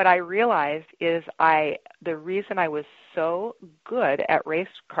and what I realized is the reason I was so good at race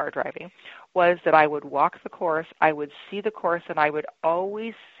car driving was that I would walk the course, I would see the course, and I would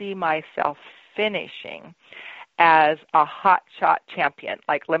always see myself finishing as a hot shot champion.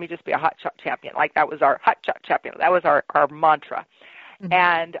 Like, let me just be a hot shot champion. Like, that was our hot shot champion. That was our mantra. Mm-hmm.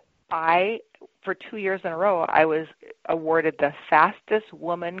 And for 2 years in a row, I was awarded the fastest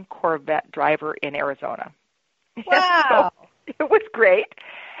woman Corvette driver in Arizona. Wow. So it was great.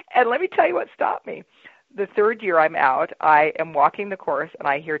 And let me tell you what stopped me. The third year I'm out, I am walking the course, and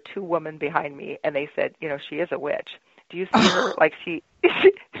I hear two women behind me, and they said, she is a witch. Do you see her? Like, she's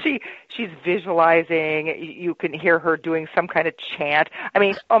visualizing. You can hear her doing some kind of chant. I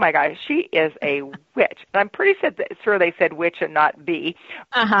mean, oh my gosh, she is a witch. And I'm pretty sure they said witch and not bee.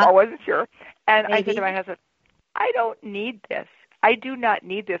 Uh-huh. I wasn't sure. And Maybe. I said to my husband, I don't need this. I do not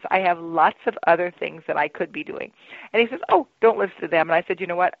need this. I have lots of other things that I could be doing. And he says, oh, don't listen to them. And I said, you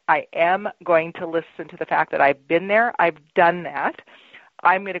know what? I am going to listen to the fact that I've been there. I've done that.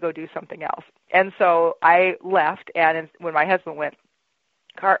 I'm going to go do something else. And so I left, and when my husband went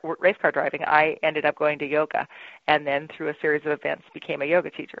race car driving, I ended up going to yoga, and then through a series of events became a yoga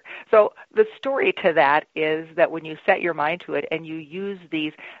teacher. So the story to that is that when you set your mind to it and you use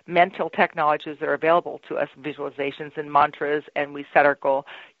these mental technologies that are available to us, visualizations and mantras, and we set our goal,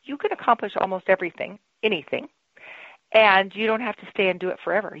 you can accomplish almost everything, anything. And you don't have to stay and do it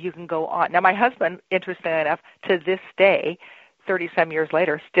forever. You can go on. Now, my husband, interestingly enough, to this day, 30-some years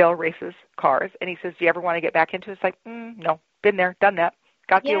later, still races cars. And he says, do you ever want to get back into it? It's like, no, been there, done that,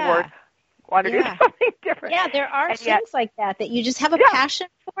 got the award, want to do something different. Yeah, there are things like that you just have a passion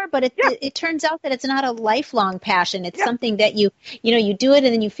for, but it turns out that it's not a lifelong passion. It's something that you do it,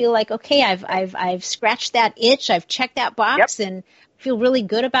 and then you feel like, okay, I've scratched that itch, I've checked that box, and feel really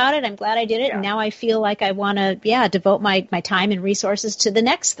good about it. I'm glad I did it, and now I feel like I want to, devote my time and resources to the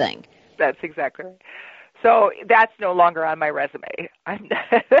next thing. That's exactly right. So that's no longer on my resume.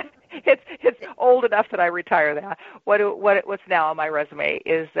 It's old enough that I retire that. What's now on my resume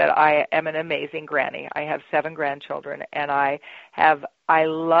is that I am an amazing granny. I have 7 grandchildren, and I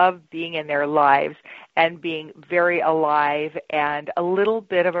love being in their lives and being very alive and a little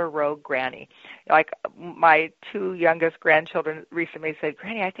bit of a rogue granny. Like, my 2 youngest grandchildren recently said,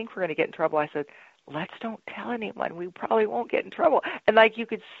 Granny, I think we're going to get in trouble. I said, let's don't tell anyone. We probably won't get in trouble. And like you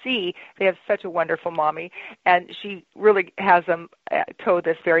could see, they have such a wonderful mommy, and she really has them toe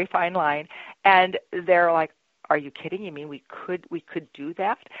this very fine line. And they're like, are you kidding? You mean we could do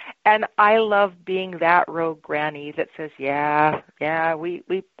that? And I love being that rogue granny that says,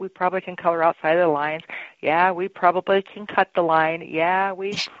 we probably can color outside of the lines. Yeah, we probably can cut the line. Yeah,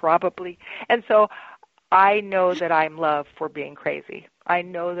 we probably. And so I know that I'm loved for being crazy. I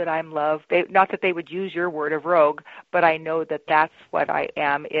know that I'm loved. Not that they would use your word of rogue, but I know that that's what I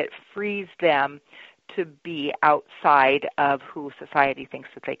am. It frees them to be outside of who society thinks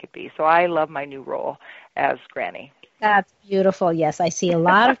that they could be. So I love my new role as Granny. That's beautiful. Yes, I see a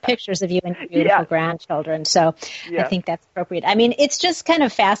lot of pictures of you and your beautiful grandchildren. So I think that's appropriate. I mean, it's just kind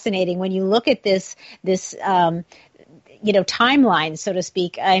of fascinating when you look at this timeline, so to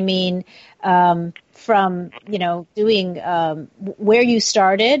speak. I mean, from doing where you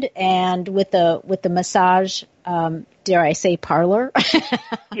started and with the massage, dare I say, parlor?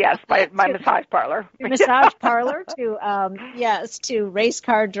 Yes, my massage parlor. Massage parlor to race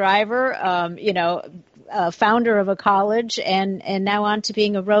car driver. Founder of a college, and now on to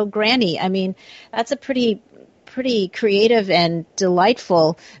being a rogue granny. I mean, that's a pretty creative and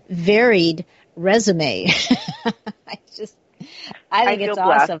delightful, varied resume. I think it's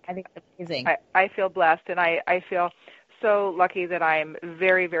awesome. I think it's amazing. I feel blessed, and I feel so lucky that I'm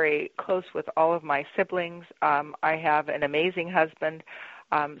very, very close with all of my siblings. I have an amazing husband.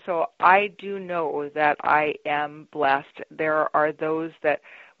 So I do know that I am blessed. There are those that,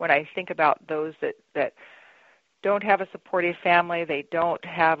 when I think about those that don't have a supportive family, they don't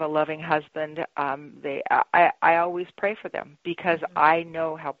have a loving husband, I always pray for them because I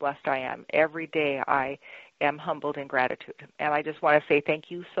know how blessed I am. Every day I am humbled in gratitude. And I just want to say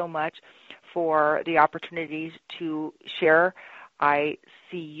thank you so much for the opportunity to share. I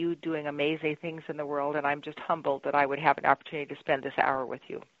see you doing amazing things in the world, and I'm just humbled that I would have an opportunity to spend this hour with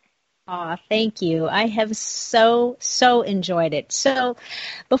you. Oh, thank you. I have so enjoyed it. So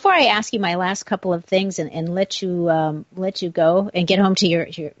before I ask you my last couple of things and let you go and get home to your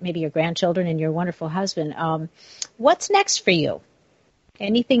maybe your grandchildren and your wonderful husband, what's next for you?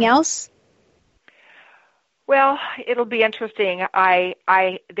 Anything else? Well, it'll be interesting.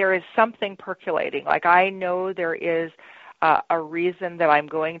 There is something percolating. Like I know there is a reason that I'm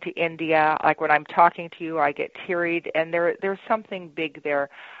going to India. Like when I'm talking to you, I get teary, and there's something big there.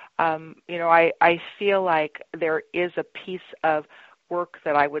 I feel like there is a piece of work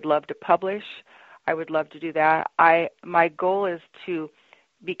that I would love to publish. I would love to do that. My goal is to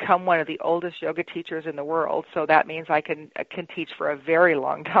become one of the oldest yoga teachers in the world, so that means I can teach for a very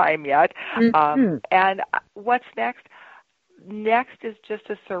long time yet. Mm-hmm. And what's next? Next is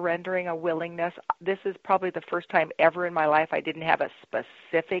just a surrendering, a willingness. This is probably the first time ever in my life I didn't have a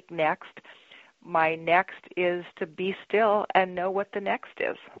specific next. My next is to be still and know what the next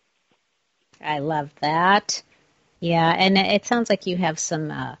is. I love that. Yeah, and it sounds like you have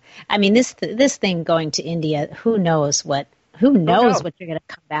some. This thing going to India. Who knows what you're going to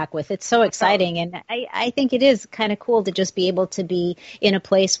come back with? It's so exciting, and I think it is kind of cool to just be able to be in a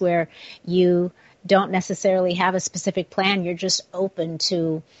place where you don't necessarily have a specific plan. You're just open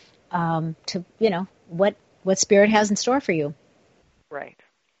to what Spirit has in store for you. Right.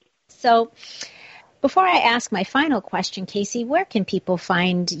 So before I ask my final question, Casey, where can people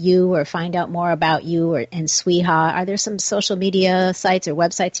find you or find out more about you and Swiha? Are there some social media sites or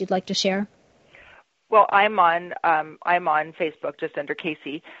websites you'd like to share? Well, I'm on Facebook just under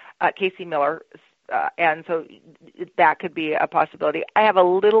Casey Miller, and so that could be a possibility. I have a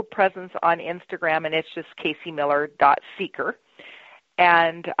little presence on Instagram, and it's just caseymiller.seeker.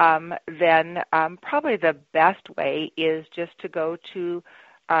 And then probably the best way is just to go to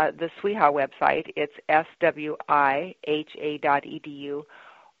the Swiha website. It's swiha.edu,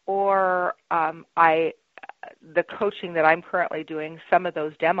 or the coaching that I'm currently doing, some of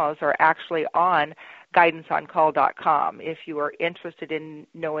those demos are actually on guidanceoncall.com. If you are interested in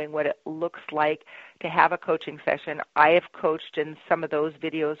knowing what it looks like to have a coaching session, I have coached, and some of those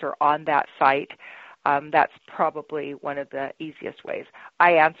videos are on that site. That's probably one of the easiest ways.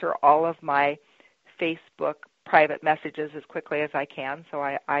 I answer all of my Facebook private messages as quickly as I can, so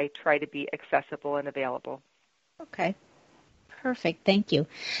I try to be accessible and available. Okay. Perfect. Thank you.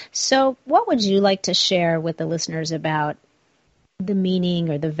 So what would you like to share with the listeners about the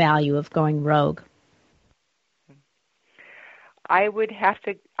meaning or the value of going rogue? I would have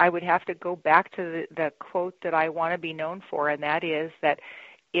to go back to the quote that I want to be known for, and that is that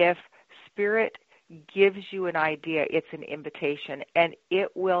if Spirit gives you an idea, it's an invitation, and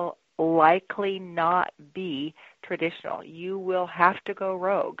it will likely not be traditional. You will have to go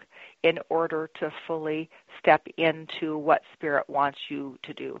rogue in order to fully step into what Spirit wants you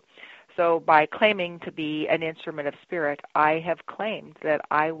to do. So by claiming to be an instrument of Spirit, I have claimed that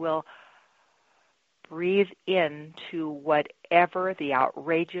I will breathe into whatever the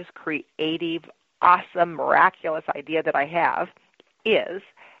outrageous, creative, awesome, miraculous idea that I have is,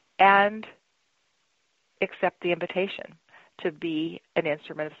 and accept the invitation to be an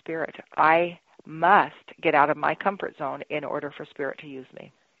instrument of Spirit. I must get out of my comfort zone in order for Spirit to use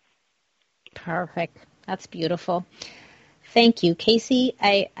me. Perfect. That's beautiful. Thank you, Casey.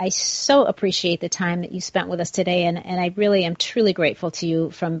 I so appreciate the time that you spent with us today, and I really am truly grateful to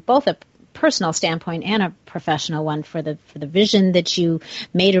you from both a personal standpoint and a professional one for the vision that you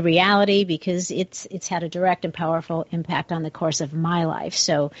made a reality, because it's had a direct and powerful impact on the course of my life.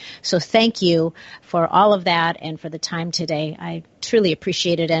 So thank you for all of that and for the time today. I truly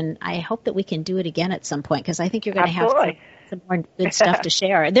appreciate it, and I hope that we can do it again at some point, because I think you're going to have some more good stuff to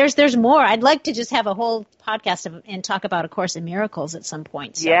share. There's more. I'd like to just have a whole podcast and talk about A Course in Miracles at some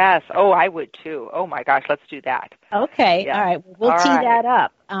point. So. Yes. Oh, I would too. Oh my gosh, let's do that. Okay. Yeah. All right. We'll tee that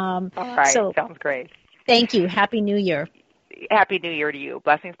up. All right. So, sounds great. Thank you. Happy New Year. Happy New Year to you.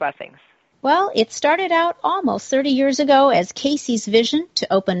 Blessings, blessings. Well, it started out almost 30 years ago as Casey's vision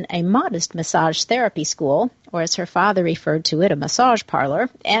to open a modest massage therapy school, or as her father referred to it, a massage parlor,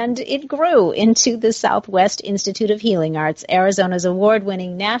 and it grew into the Southwest Institute of Healing Arts, Arizona's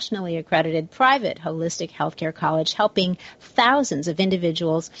award-winning, nationally accredited private holistic healthcare college, helping thousands of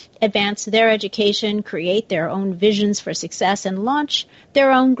individuals advance their education, create their own visions for success, and launch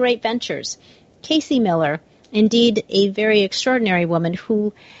their own great ventures. Casey Miller, indeed a very extraordinary woman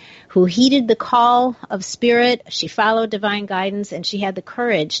who heeded the call of Spirit. She followed divine guidance, and she had the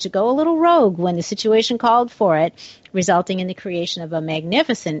courage to go a little rogue when the situation called for it, resulting in the creation of a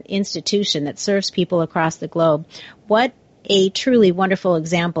magnificent institution that serves people across the globe. What a truly wonderful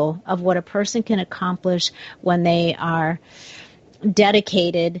example of what a person can accomplish when they are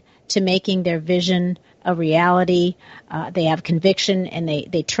dedicated to making their vision a reality. They have conviction, and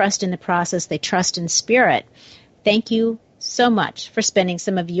they trust in the process. They trust in Spirit. Thank you so much for spending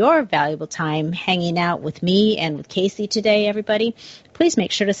some of your valuable time hanging out with me and with Casey today, everybody. Please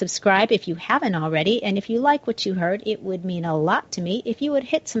make sure to subscribe if you haven't already, and if you like what you heard, it would mean a lot to me if you would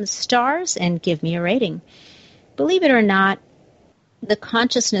hit some stars and give me a rating. Believe it or not, the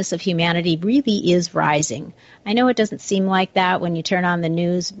consciousness of humanity really is rising. I know it doesn't seem like that when you turn on the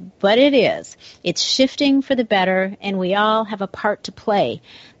news, but it is. It's shifting for the better, and we all have a part to play.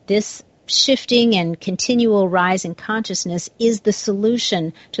 This shifting and continual rise in consciousness is the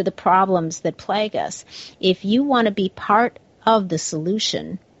solution to the problems that plague us. If you want to be part of the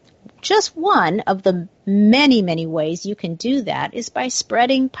solution, just one of the many, many ways you can do that is by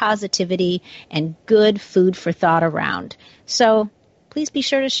spreading positivity and good food for thought around. So please be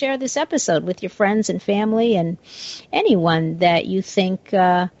sure to share this episode with your friends and family and anyone that you think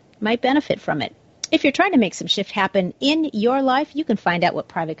might benefit from it. If you're trying to make some shift happen in your life, you can find out what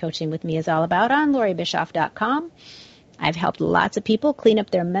private coaching with me is all about on LoriBischoff.com. I've helped lots of people clean up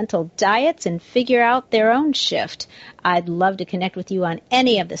their mental diets and figure out their own shift. I'd love to connect with you on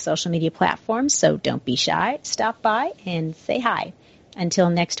any of the social media platforms, so don't be shy. Stop by and say hi. Until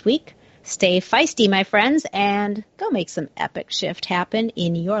next week, stay feisty, my friends, and go make some epic shift happen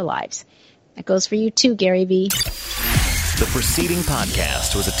in your lives. That goes for you too, Gary V. The preceding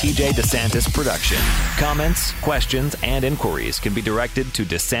podcast was a TJ DeSantis production. Comments, questions, and inquiries can be directed to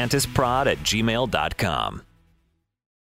DeSantisProd@gmail.com.